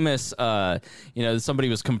the famous, somebody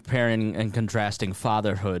was comparing and contrasting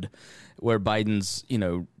fatherhood, where Biden's,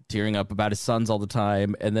 tearing up about his sons all the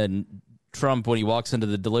time, and then Trump, when he walks into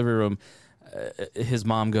the delivery room, his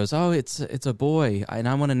mom goes, "Oh, it's a boy, and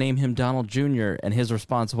I want to name him Donald Jr." And his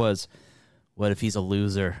response was, "What if he's a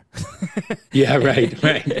loser?" Yeah, right.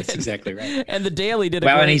 That's exactly right. And the Daily did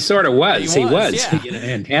and he sort of was. He was, yeah.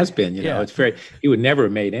 And has been. It's he would never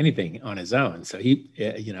have made anything on his own. So he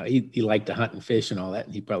liked to hunt and fish and all that,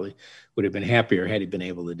 and he probably would have been happier had he been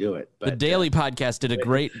able to do it. But the Daily podcast did a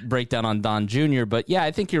great breakdown on Don Jr. But yeah,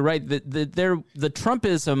 I think you're right. The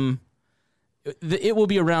Trumpism, it will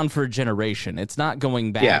be around for a generation. It's not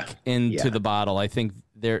going back into the bottle. I think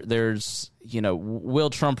there's, will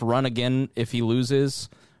Trump run again if he loses?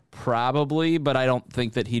 Probably, but I don't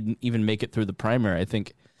think that he'd even make it through the primary. I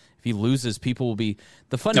think if he loses, people will be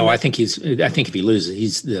No, I think if he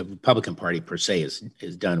loses, the Republican Party per se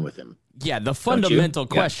is done with him. Yeah, the fundamental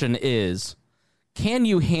question is, can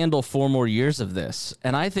you handle 4 more years of this?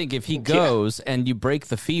 And I think if he goes and you break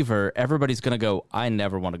the fever, everybody's going to go, I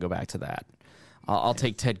never want to go back to that. I'll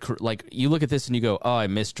take Ted Cruz. Like, you look at this and you go, oh, I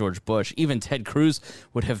miss George Bush. Even Ted Cruz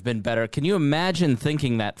would have been better. Can you imagine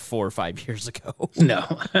thinking that 4 or 5 years ago?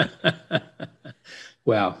 No.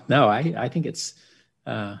 Well, no, I think it's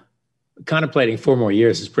contemplating 4 more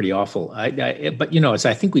years is pretty awful. But as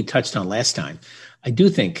I think we touched on last time, I do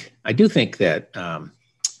think that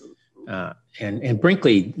and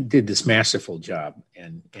Brinkley did this masterful job,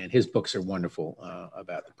 and his books are wonderful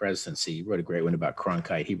about the presidency. He wrote a great one about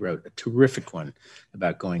Cronkite. He wrote a terrific one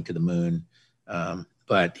about going to the moon.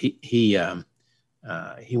 But he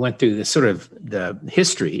went through the sort of the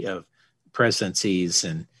history of presidencies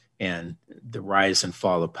and the rise and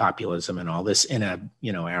fall of populism and all this in a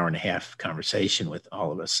hour and a half conversation with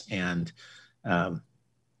all of us. And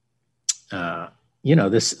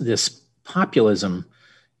this populism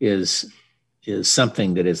is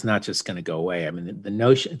something that is not just going to go away. I mean, the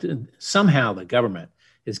notion somehow the government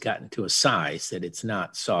has gotten to a size that it's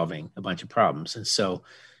not solving a bunch of problems. And so,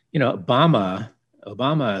 Obama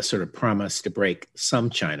sort of promised to break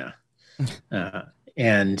some China, but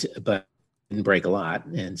didn't break a lot,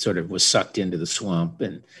 and sort of was sucked into the swamp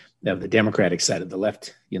and the Democratic side of the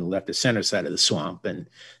left of center side of the swamp, and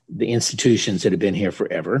the institutions that have been here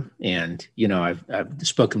forever. And, I've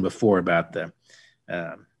spoken before about the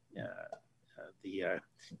um,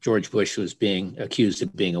 George Bush was being accused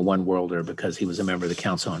of being a one-worlder because he was a member of the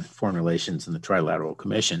Council on Foreign Relations and the Trilateral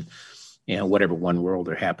Commission, whatever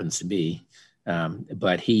one-worlder happens to be.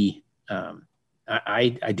 But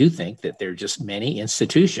I do think that there are just many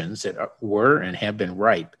institutions that were and have been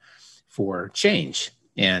ripe for change.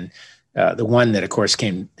 And the one that, of course,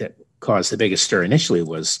 that caused the biggest stir initially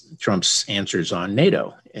was Trump's answers on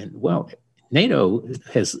NATO. And well, NATO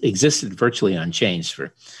has existed virtually unchanged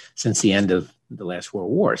since the end of the last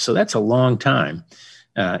World War. So that's a long time.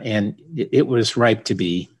 And it was ripe to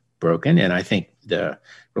be broken. And I think the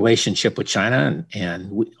relationship with China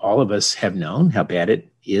and all of us have known how bad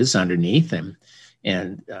it is underneath,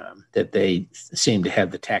 and that they seem to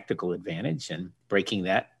have the tactical advantage, and breaking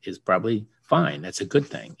that is probably fine. That's a good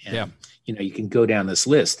thing. And, you can go down this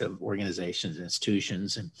list of organizations and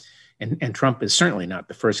institutions, and Trump is certainly not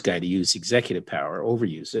the first guy to use executive power,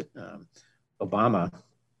 overuse it. Obama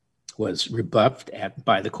was rebuffed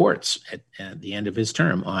by the courts at the end of his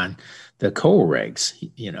term on the coal regs.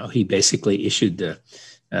 He basically issued the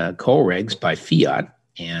coal regs by fiat,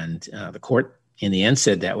 and the court in the end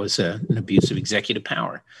said that was an abuse of executive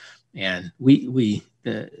power. And the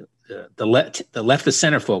left of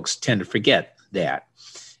center folks tend to forget that.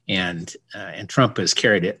 And Trump has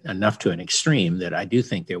carried it enough to an extreme that I do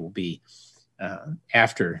think there will be,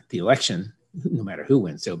 after the election, no matter who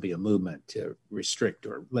wins, there'll be a movement to restrict,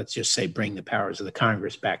 or let's just say bring the powers of the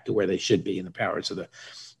Congress back to where they should be, and the powers of the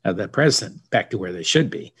president back to where they should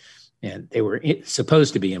be. And they were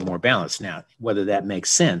supposed to be in more balance. Now, whether that makes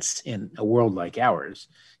sense in a world like ours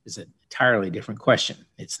is an entirely different question.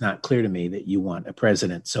 It's not clear to me that you want a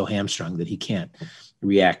president so hamstrung that he can't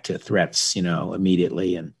react to threats,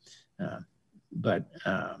 immediately.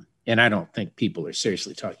 And I don't think people are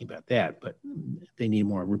seriously talking about that, but they need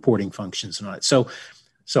more reporting functions and all that.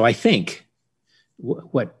 So I think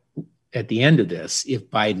what at the end of this, if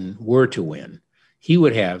Biden were to win, he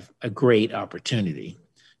would have a great opportunity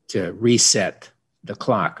to reset the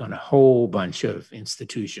clock on a whole bunch of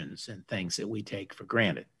institutions and things that we take for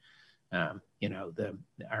granted. Our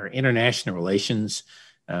international relations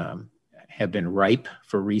have been ripe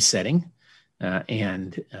for resetting.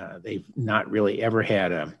 And they've not really ever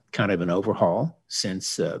had a kind of an overhaul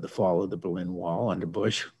since the fall of the Berlin Wall under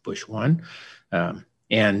Bush 1.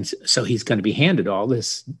 And so he's going to be handed all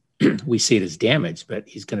this. We see it as damage, but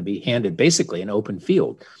he's going to be handed basically an open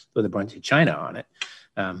field with a bunch of China on it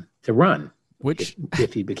to run,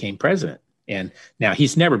 if he became president. And now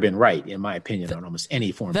he's never been right, in my opinion, on almost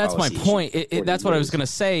any foreign policy. That's my point. That's what I was going to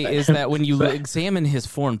say, is that when you examine his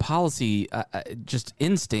foreign policy, just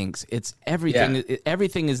instincts, it's everything. Yeah.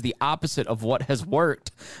 Everything is the opposite of what has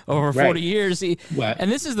worked over 40 years.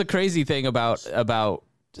 And this is the crazy thing about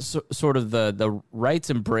sort of the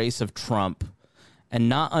right's embrace of Trump and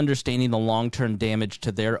not understanding the long-term damage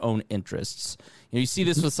to their own interests. You see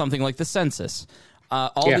this with something like the census.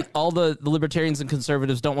 All the libertarians and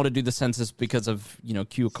conservatives don't want to do the census because of,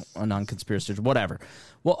 QAnon conspiracies or whatever.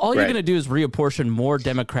 Well, all you're going to do is reapportion more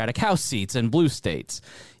Democratic House seats in blue states.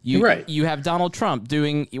 You have Donald Trump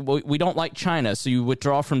doing, we don't like China, so you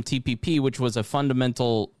withdraw from TPP, which was a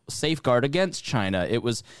fundamental safeguard against China. It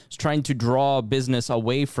was trying to draw business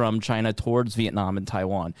away from China towards Vietnam and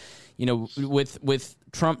Taiwan. With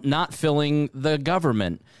Trump not filling the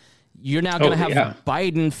government, you're now going to have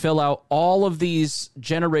Biden fill out all of these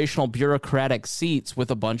generational bureaucratic seats with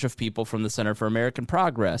a bunch of people from the Center for American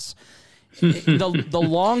Progress. The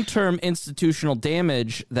long-term institutional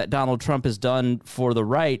damage that Donald Trump has done for the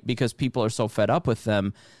right, because people are so fed up with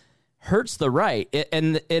them, hurts the right.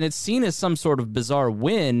 And it's seen as some sort of bizarre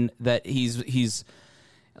win that he's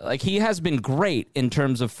like, he has been great in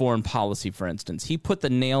terms of foreign policy, for instance. He put the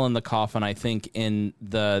nail in the coffin, I think, in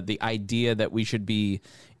the idea that we should be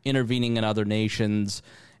intervening in other nations.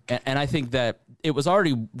 And I think that it was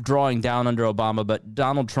already drawing down under Obama, but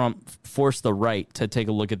Donald Trump forced the right to take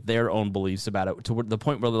a look at their own beliefs about it, to the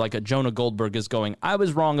point where like a Jonah Goldberg is going, I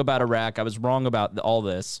was wrong about Iraq. I was wrong about all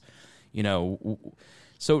this,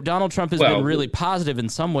 So Donald Trump has been really positive in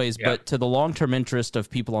some ways, but to the long-term interest of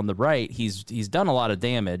people on the right, he's done a lot of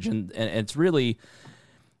damage. And it's really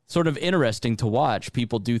sort of interesting to watch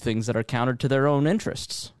people do things that are counter to their own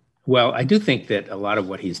interests. Well, I do think that a lot of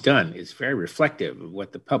what he's done is very reflective of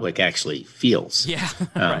what the public actually feels. Yeah,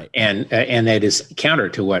 right. And that is counter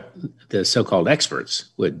to what the so-called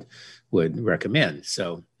experts would recommend.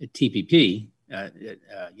 So TPP, I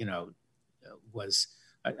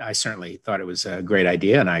certainly thought it was a great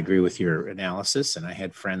idea, and I agree with your analysis. And I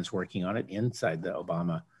had friends working on it inside the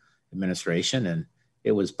Obama administration, and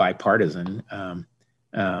it was bipartisan.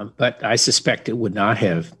 But I suspect it would not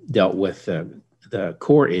have dealt with the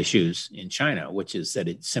core issues in China, which is that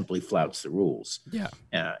it simply flouts the rules. Yeah.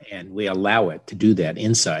 And we allow it to do that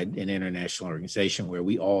inside an international organization where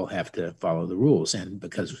we all have to follow the rules. And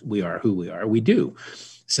because we are who we are, we do.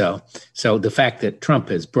 So the fact that Trump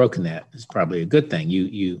has broken that is probably a good thing.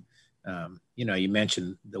 You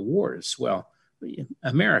mentioned the wars. Well,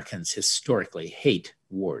 Americans historically hate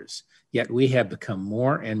wars, yet we have become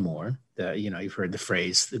more and more, you've heard the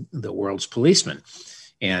phrase, the world's policeman.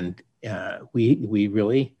 And we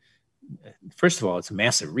really, first of all, it's a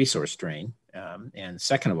massive resource drain. And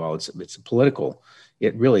second of all, it's a political,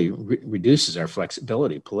 it really reduces our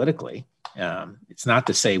flexibility politically. It's not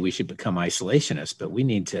to say we should become isolationists, but we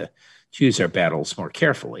need to choose our battles more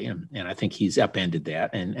carefully. And I think he's upended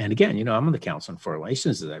that. And again, I'm on the Council on Foreign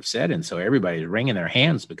Relations, as I've said. And so everybody's wringing their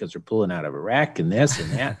hands because they're pulling out of Iraq and this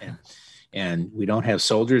and that. And we don't have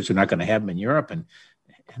soldiers. We're not going to have them in Europe. And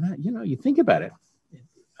you think about it.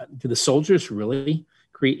 Do the soldiers really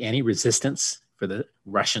create any resistance for the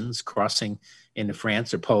Russians crossing into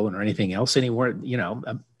France or Poland or anything else anymore?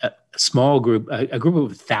 A small group, a group of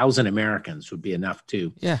 1,000 Americans would be enough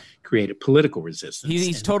to create a political resistance.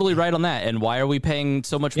 He's totally right on that. And why are we paying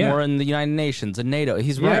so much more in the United Nations and NATO?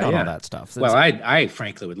 He's right on all that stuff. Well, I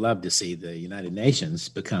frankly would love to see the United Nations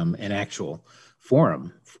become an actual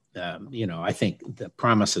forum. I think the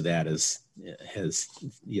promise of that it's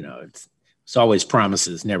always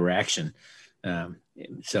promises, never action.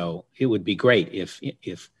 So it would be great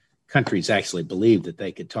if countries actually believed that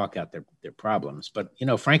they could talk out their problems. But,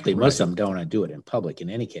 frankly, most of them don't want to do it in public in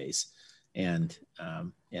any case. And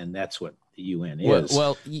that's what the UN is.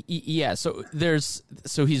 Well, yeah. So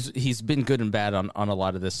he's been good and bad on a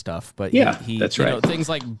lot of this stuff. But that's right. Things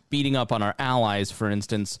like beating up on our allies, for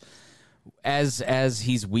instance, as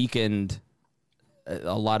he's weakened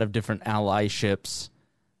a lot of different allyships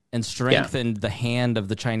and strengthened the hand of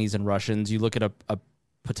the Chinese and Russians. You look at a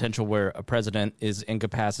potential where a president is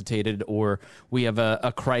incapacitated or we have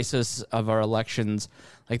a crisis of our elections.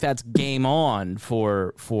 Like, that's game on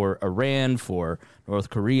for Iran, for North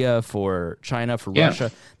Korea, for China, for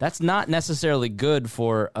Russia. That's not necessarily good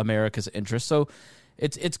for America's interests. So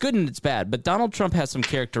it's good and it's bad. But Donald Trump has some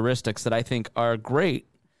characteristics that I think are great.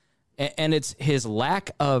 And it's his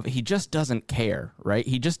lack of, he just doesn't care, right?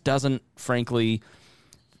 He just doesn't, frankly...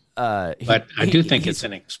 but I do think it's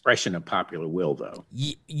an expression of popular will, though.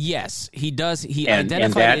 Yes, he does. He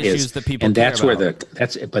identifies issues that people care about.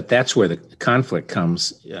 That's where the conflict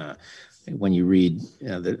comes when you read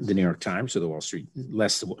the New York Times or the Wall Street,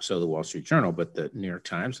 less so the Wall Street Journal, but the New York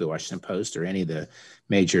Times, the Washington Post, or any of the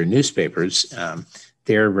major newspapers.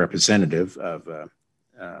 They're representative of a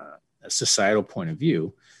societal point of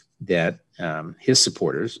view that his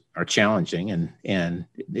supporters are challenging, and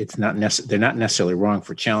it's not they're not necessarily wrong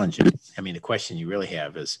for challenging. I mean, the question you really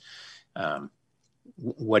have is,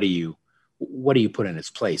 what do you put in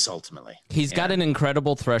its place ultimately? He's got an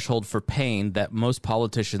incredible threshold for pain that most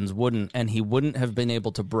politicians wouldn't, and he wouldn't have been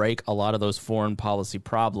able to break a lot of those foreign policy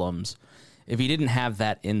problems if he didn't have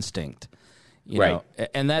that instinct. You know,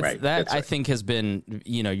 and that's right. I think has been,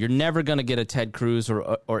 you're never going to get a Ted Cruz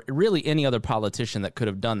or really any other politician that could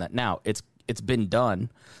have done that. Now it's been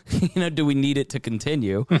done. Do we need it to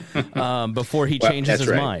continue before he changes his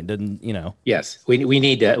mind? And yes, we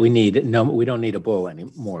don't need a bull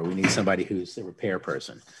anymore. We need somebody who's the repair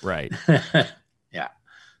person. Right. Yeah.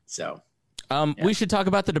 So. We should talk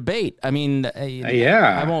about the debate. I mean,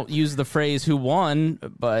 I won't use the phrase "who won,"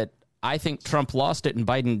 but I think Trump lost it and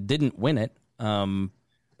Biden didn't win it.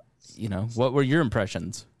 What were your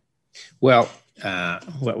impressions? Well,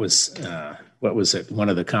 what was it? One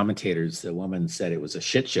of the commentators, the woman said it was a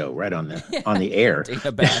shit show right on the air. Take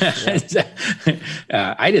a bath.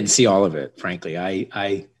 I didn't see all of it, frankly.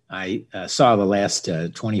 I saw the last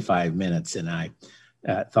 25 minutes, and I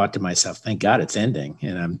thought to myself, "Thank God it's ending."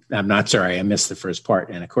 And I'm not sorry I missed the first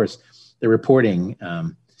part. And of course, the reporting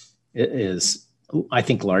is. I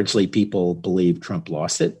think largely people believe Trump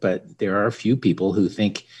lost it, but there are a few people who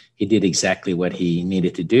think he did exactly what he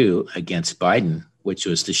needed to do against Biden, which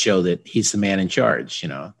was to show that he's the man in charge.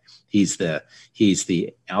 He's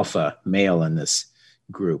the alpha male in this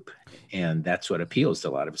group, and that's what appeals to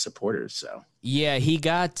a lot of his supporters. So yeah, he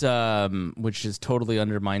got which is totally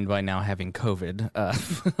undermined by now having COVID,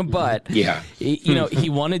 but he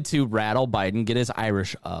wanted to rattle Biden, get his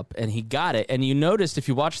Irish up, and he got it. And you noticed if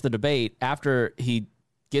you watch the debate after he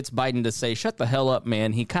gets Biden to say "shut the hell up,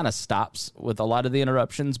 man," he kind of stops with a lot of the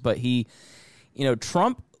interruptions. But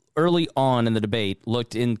Trump early on in the debate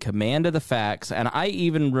looked in command of the facts, and I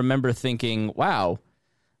even remember thinking, "Wow,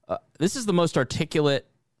 this is the most articulate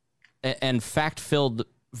and fact-filled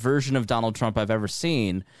version of Donald Trump I've ever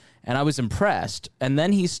seen." and I was impressed. And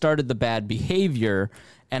then he started the bad behavior,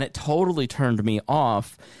 and it totally turned me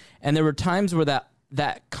off. And there were times where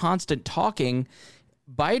that constant talking,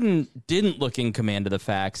 Biden didn't look in command of the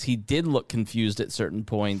facts. He did look confused at certain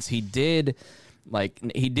points. He didn't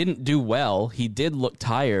do well. He did look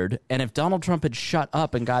tired. And if Donald Trump had shut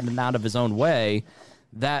up and gotten out of his own way,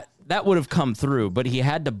 that would have come through. But he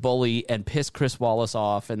had to bully and piss Chris Wallace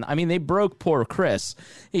off. And I mean, they broke poor Chris.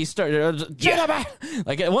 He started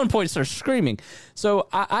like at one point started screaming. So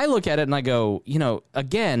I look at it and I go,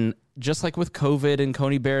 again, just like with COVID and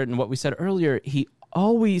Coney Barrett and what we said earlier, he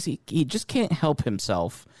just can't help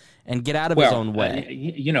himself and get out of his own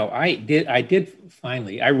way.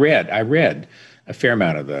 I read a fair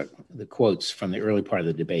amount of the quotes from the early part of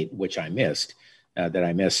the debate, which I missed, that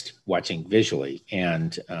I missed watching visually.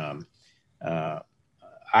 And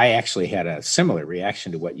I actually had a similar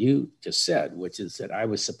reaction to what you just said, which is that I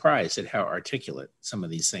was surprised at how articulate some of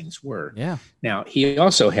these things were. Yeah. Now, he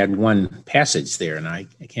also had one passage there, and I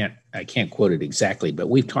can't quote it exactly, but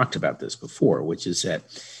we've talked about this before, which is that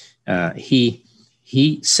he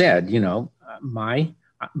said, my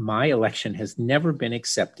election has never been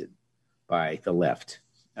accepted by the left.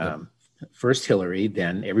 First Hillary,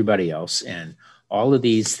 then everybody else, and all of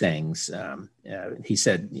these things. He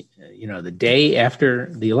said, the day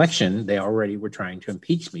after the election, they already were trying to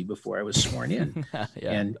impeach me before I was sworn in.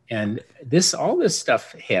 Yeah. And all this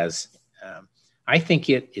stuff has, I think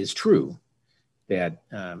it is true that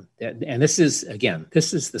and this is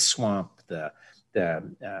the swamp, the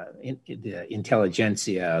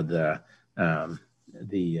intelligentsia,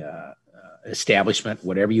 the establishment,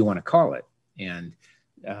 whatever you want to call it, and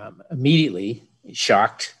immediately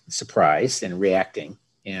shocked, surprised, and reacting.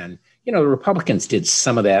 And the Republicans did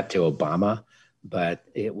some of that to Obama, but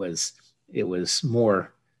it wasn't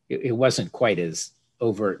quite as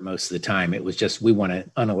overt most of the time. It was just, we want to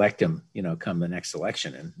unelect him, come the next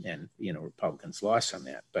election, and Republicans lost on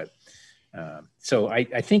that. But so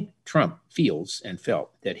I think Trump feels and felt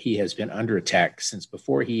that he has been under attack since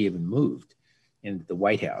before he even moved into the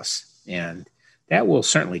White House, and that will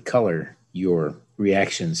certainly color your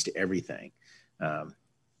reactions to everything.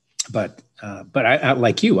 But I,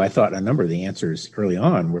 like you, I thought a number of the answers early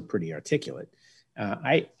on were pretty articulate.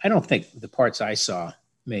 I don't think the parts I saw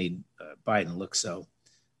made Biden look so,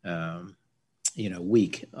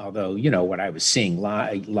 weak. Although, what I was seeing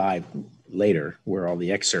live later were all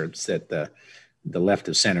the excerpts that the left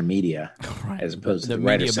of center media, right, as opposed to the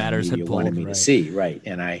right of center media, wanted me to see. Right.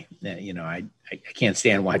 And I can't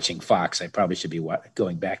stand watching Fox. I probably should be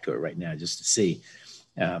going back to it right now just to see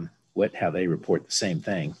how they report the same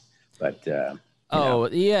thing. But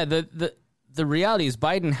the reality is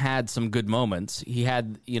Biden had some good moments. He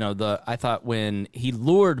had, I thought when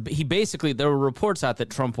there were reports out that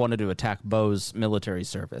Trump wanted to attack Bo's military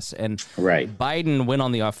service, and right. Biden went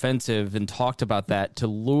on the offensive and talked about that to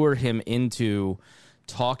lure him into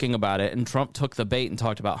talking about it, and Trump took the bait and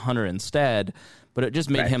talked about Hunter instead. But it just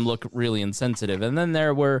made him look really insensitive. And then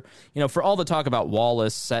there were, for all the talk about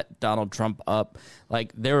Wallace set Donald Trump up,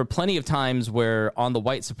 like there were plenty of times where on the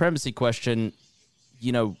white supremacy question,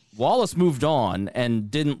 Wallace moved on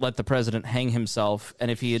and didn't let the president hang himself.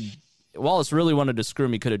 And if Wallace really wanted to screw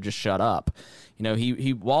him, he could have just shut up.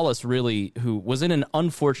 Wallace really, who was in an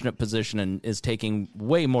unfortunate position and is taking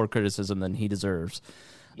way more criticism than he deserves.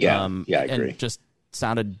 Yeah, I agree. And just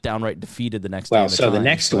sounded downright defeated the next day. Well, so the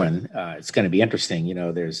next one, it's going to be interesting.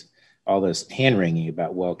 There's all this hand wringing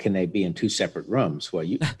about, can they be in two separate rooms? Well,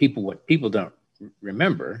 what people don't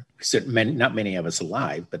remember, not many of us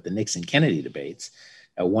alive, but the Nixon Kennedy debates,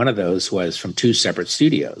 one of those was from two separate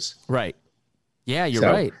studios. Right. Yeah, you're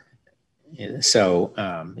right. So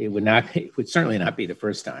it would certainly not be the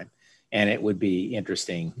first time, and it would be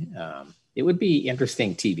interesting. It would be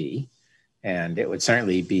interesting TV, and it would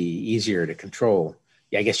certainly be easier to control.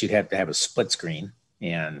 Yeah, I guess you'd have to have a split screen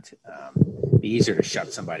and be easier to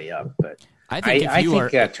shut somebody up. But I think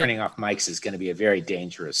turning off mics is going to be a very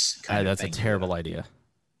dangerous kind of thing. That's a terrible idea.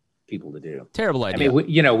 People to do. Terrible idea. I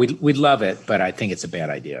mean, we'd love it, but I think it's a bad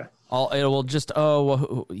idea. This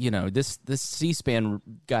C-SPAN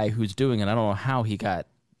guy who's doing it, I don't know how he got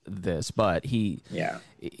this, but he's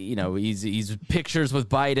pictures with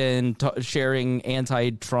Biden sharing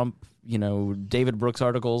anti-Trump, David Brooks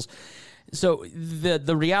articles. So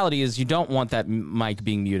the reality is you don't want that mic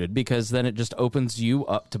being muted, because then it just opens you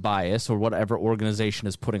up to bias or whatever organization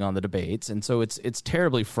is putting on the debates. And so it's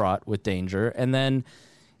terribly fraught with danger. And then,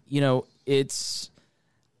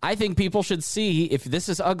 I think people should see if this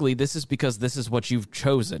is ugly, this is because this is what you've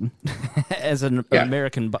chosen as an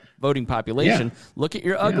American voting population. Yeah. Look at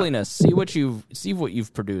your ugliness, see what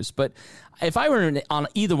you've produced. But if I were on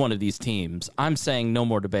either one of these teams, I'm saying no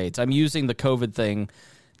more debates. I'm using the COVID thing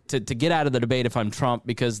to get out of the debate if I'm Trump,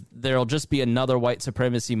 because there'll just be another white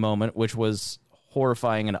supremacy moment, which was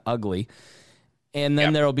horrifying and ugly. And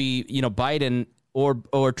then there'll be, Biden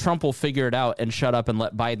or Trump will figure it out and shut up and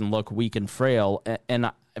let Biden look weak and frail.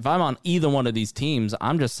 And if I'm on either one of these teams,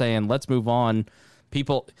 I'm just saying, let's move on.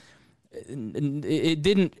 People,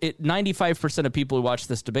 95% of people who watched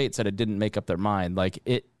this debate said it didn't make up their mind. Like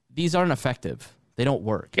these aren't effective. They don't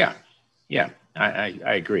work. Yeah. I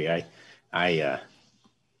agree.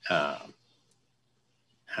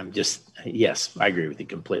 Yes, I agree with you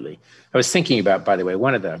completely. I was thinking about, by the way,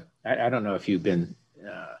 one of the, I don't know if you've been,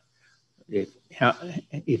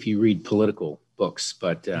 if you read political books,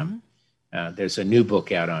 but there's a new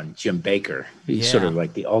book out on Jim Baker. He's sort of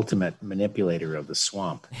like the ultimate manipulator of the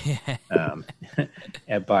swamp. And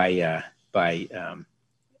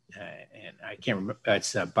I can't remember.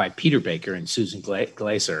 It's by Peter Baker and Susan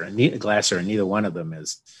Glasser, and neither one of them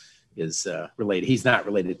is related. He's not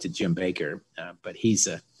related to Jim Baker, but he's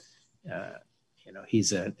a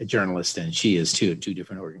journalist, and she is too, two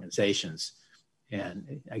different organizations.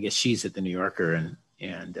 And I guess she's at the New Yorker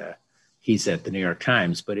and he's at the New York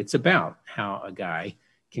Times, but it's about how a guy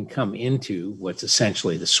can come into what's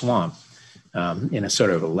essentially the swamp in a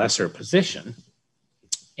sort of a lesser position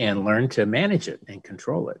and learn to manage it and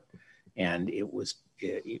control it. And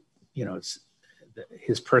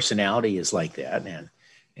his personality is like that.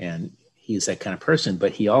 And he's that kind of person,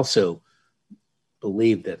 but he also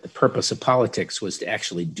believed that the purpose of politics was to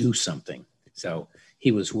actually do something. So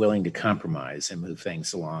he was willing to compromise and move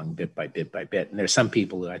things along bit by bit by bit. And there's some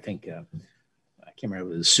people who I think, I can't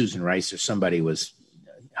remember, it was Susan Rice or somebody was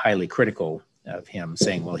highly critical of him,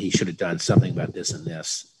 saying, well, he should have done something about this and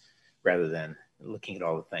this, rather than looking at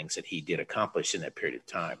all the things that he did accomplish in that period of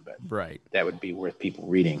time. But that would be worth people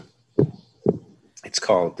reading. It's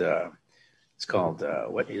called,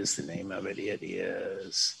 what is the name of it? It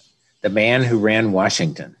is The Man Who Ran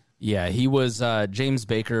Washington. Yeah, he was James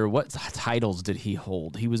Baker. What titles did he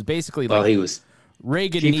hold? He was basically he was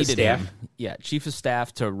Reagan needed him. Yeah, chief of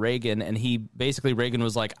staff to Reagan, and Reagan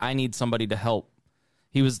was like, I need somebody to help.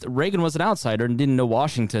 Reagan was an outsider and didn't know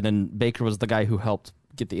Washington, and Baker was the guy who helped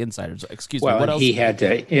get the insiders. Excuse me. What else? He had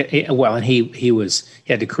to. He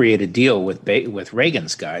had to create a deal with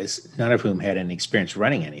Reagan's guys, none of whom had any experience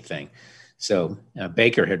running anything. So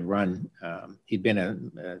Baker had run. He'd been a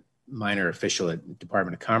minor official at the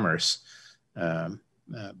Department of Commerce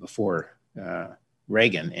before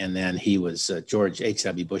Reagan, and then he was George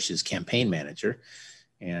H.W. Bush's campaign manager,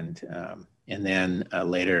 and then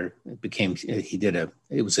later became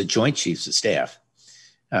it was a Joint Chiefs of Staff,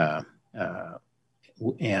 and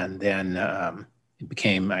then it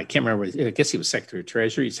became, I can't remember, I guess he was Secretary of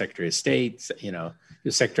Treasury, Secretary of State, he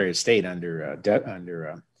was Secretary of State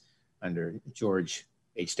under George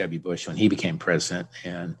H.W. Bush when he became president,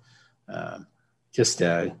 and just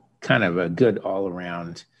kind of a good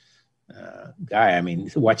all-around guy. I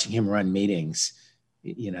mean, watching him run meetings,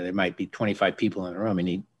 there might be 25 people in the room,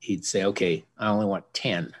 and he'd say, okay, I only want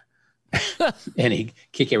 10. And he'd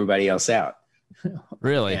kick everybody else out.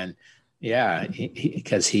 Really? And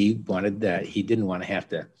because he wanted that. He didn't want to have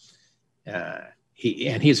to,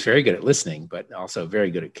 he's very good at listening, but also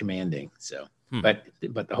very good at commanding. So, but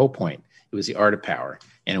the whole point, it was the art of power,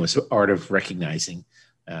 and it was the art of recognizing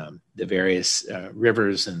the various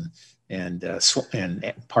rivers and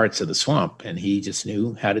parts of the swamp, and he just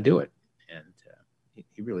knew how to do it, and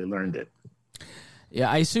he really learned it. Yeah,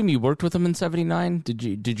 I assume you worked with him in '79.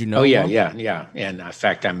 Did you know? Oh yeah. And in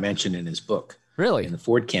fact, I mentioned in his book. Really? In the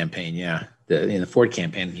Ford campaign, yeah. In the Ford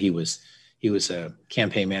campaign, he was a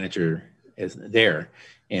campaign manager there,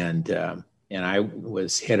 and I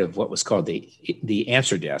was head of what was called the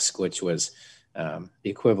answer desk, which was the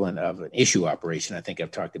equivalent of an issue operation. I think I've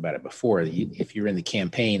talked about it before. If you're in the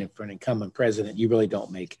campaign for an incumbent president, you really don't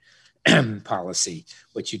make policy.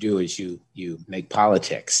 What you do is you make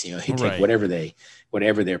politics. You take whatever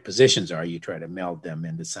their positions are, you try to meld them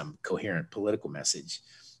into some coherent political message.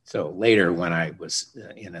 So later, when I was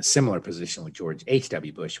in a similar position with George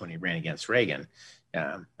H.W. Bush when he ran against Reagan,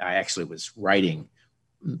 I actually was writing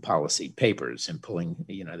policy papers and pulling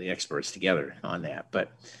the experts together on that.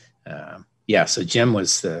 But so Jim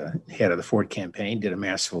was the head of the Ford campaign, did a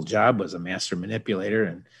masterful job, was a master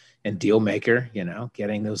manipulator and deal maker.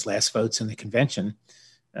 Getting those last votes in the convention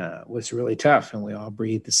was really tough, and we all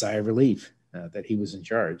breathed a sigh of relief that he was in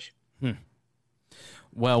charge.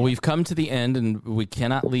 Well, we've come to the end, and we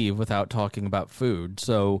cannot leave without talking about food.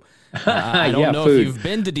 So I don't know food. if you've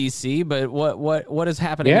been to DC, but what is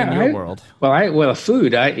happening in your world?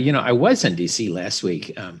 Food. I was in DC last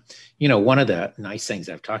week. One of the nice things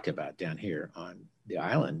I've talked about down here on the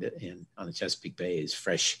island on the Chesapeake Bay is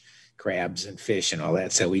fresh crabs and fish and all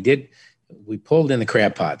that. So we pulled in the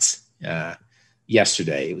crab pots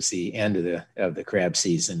yesterday. It was the end of the crab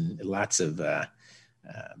season. Lots of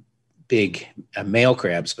big male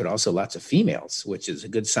crabs, but also lots of females, which is a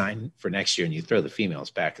good sign for next year. And you throw the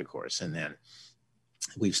females back, of course. And then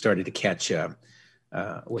we've started to catch.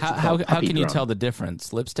 How can you tell the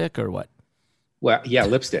difference? Lipstick or what? Well, yeah,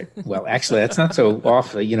 lipstick. Well, actually, that's not so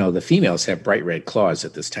off. The females have bright red claws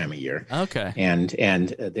at this time of year. Okay. And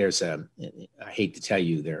there's I hate to tell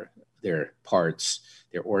you, their parts,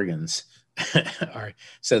 their organs are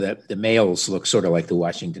so that the males look sort of like the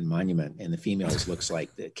Washington Monument, and the females looks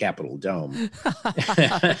like the Capitol Dome.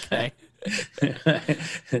 Okay.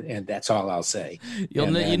 And that's all I'll say. You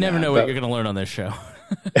never know what you're going to learn on this show.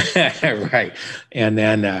 Right. And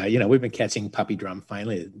then, we've been catching puppy drum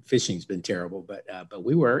finally. Fishing's been terrible, but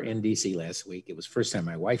we were in DC last week. It was the first time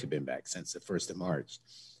my wife had been back since the 1st of March.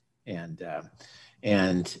 And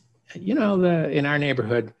in our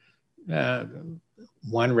neighborhood,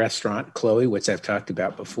 one restaurant, Chloe, which I've talked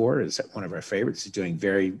about before, is one of our favorites, is doing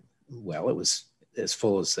very well. It was as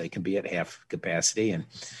full as they can be at half capacity,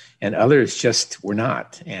 and others just were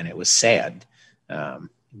not, and it was sad.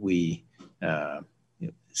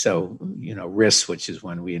 Riss, which is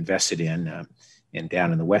one we invested in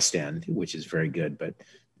down in the West End, which is very good, but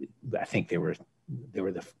I think we were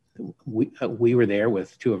there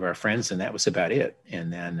with two of our friends, and that was about it.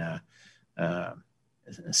 And then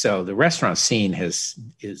so the restaurant scene is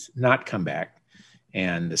not come back,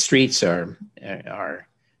 and the streets are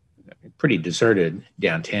pretty deserted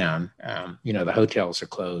downtown. The hotels are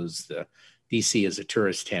closed. The DC is a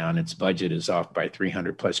tourist town. Its budget is off by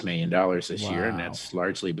 $300+ million this year, and that's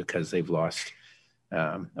largely because they've lost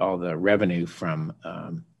all the revenue from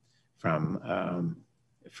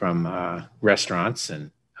restaurants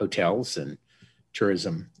and hotels and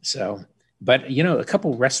tourism. So, but a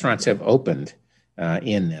couple restaurants have opened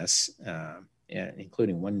in this,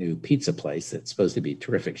 including one new pizza place that's supposed to be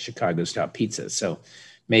terrific, Chicago-style pizza. So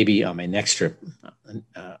maybe on my next trip,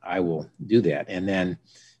 I will do that. And then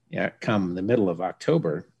come the middle of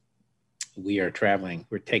October, we are traveling.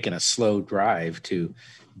 We're taking a slow drive to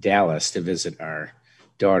Dallas to visit our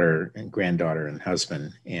daughter and granddaughter and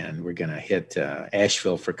husband. And we're going to hit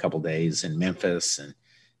Asheville for a couple days, and Memphis, and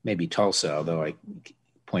maybe Tulsa, although I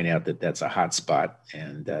point out that that's a hot spot,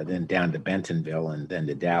 and then down to Bentonville, and then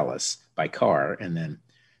to Dallas by car, and then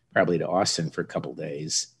probably to Austin for a couple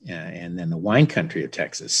days, and then the wine country of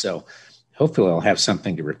Texas. So hopefully I'll have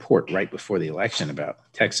something to report right before the election about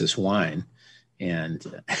Texas wine, and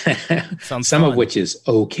some fun. Of which is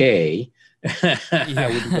okay. I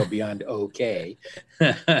wouldn't go beyond okay.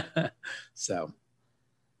 So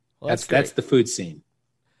that's the food scene.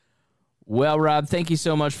 Well, Rob, thank you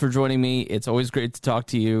so much for joining me. It's always great to talk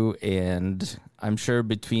to you, and I'm sure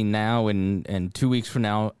between now and 2 weeks from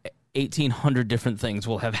now, 1,800 different things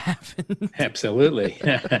will have happened. Absolutely.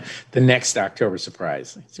 The next October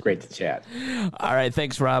surprise. It's great to chat. All right.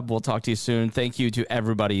 Thanks, Rob. We'll talk to you soon. Thank you to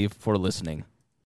everybody for listening.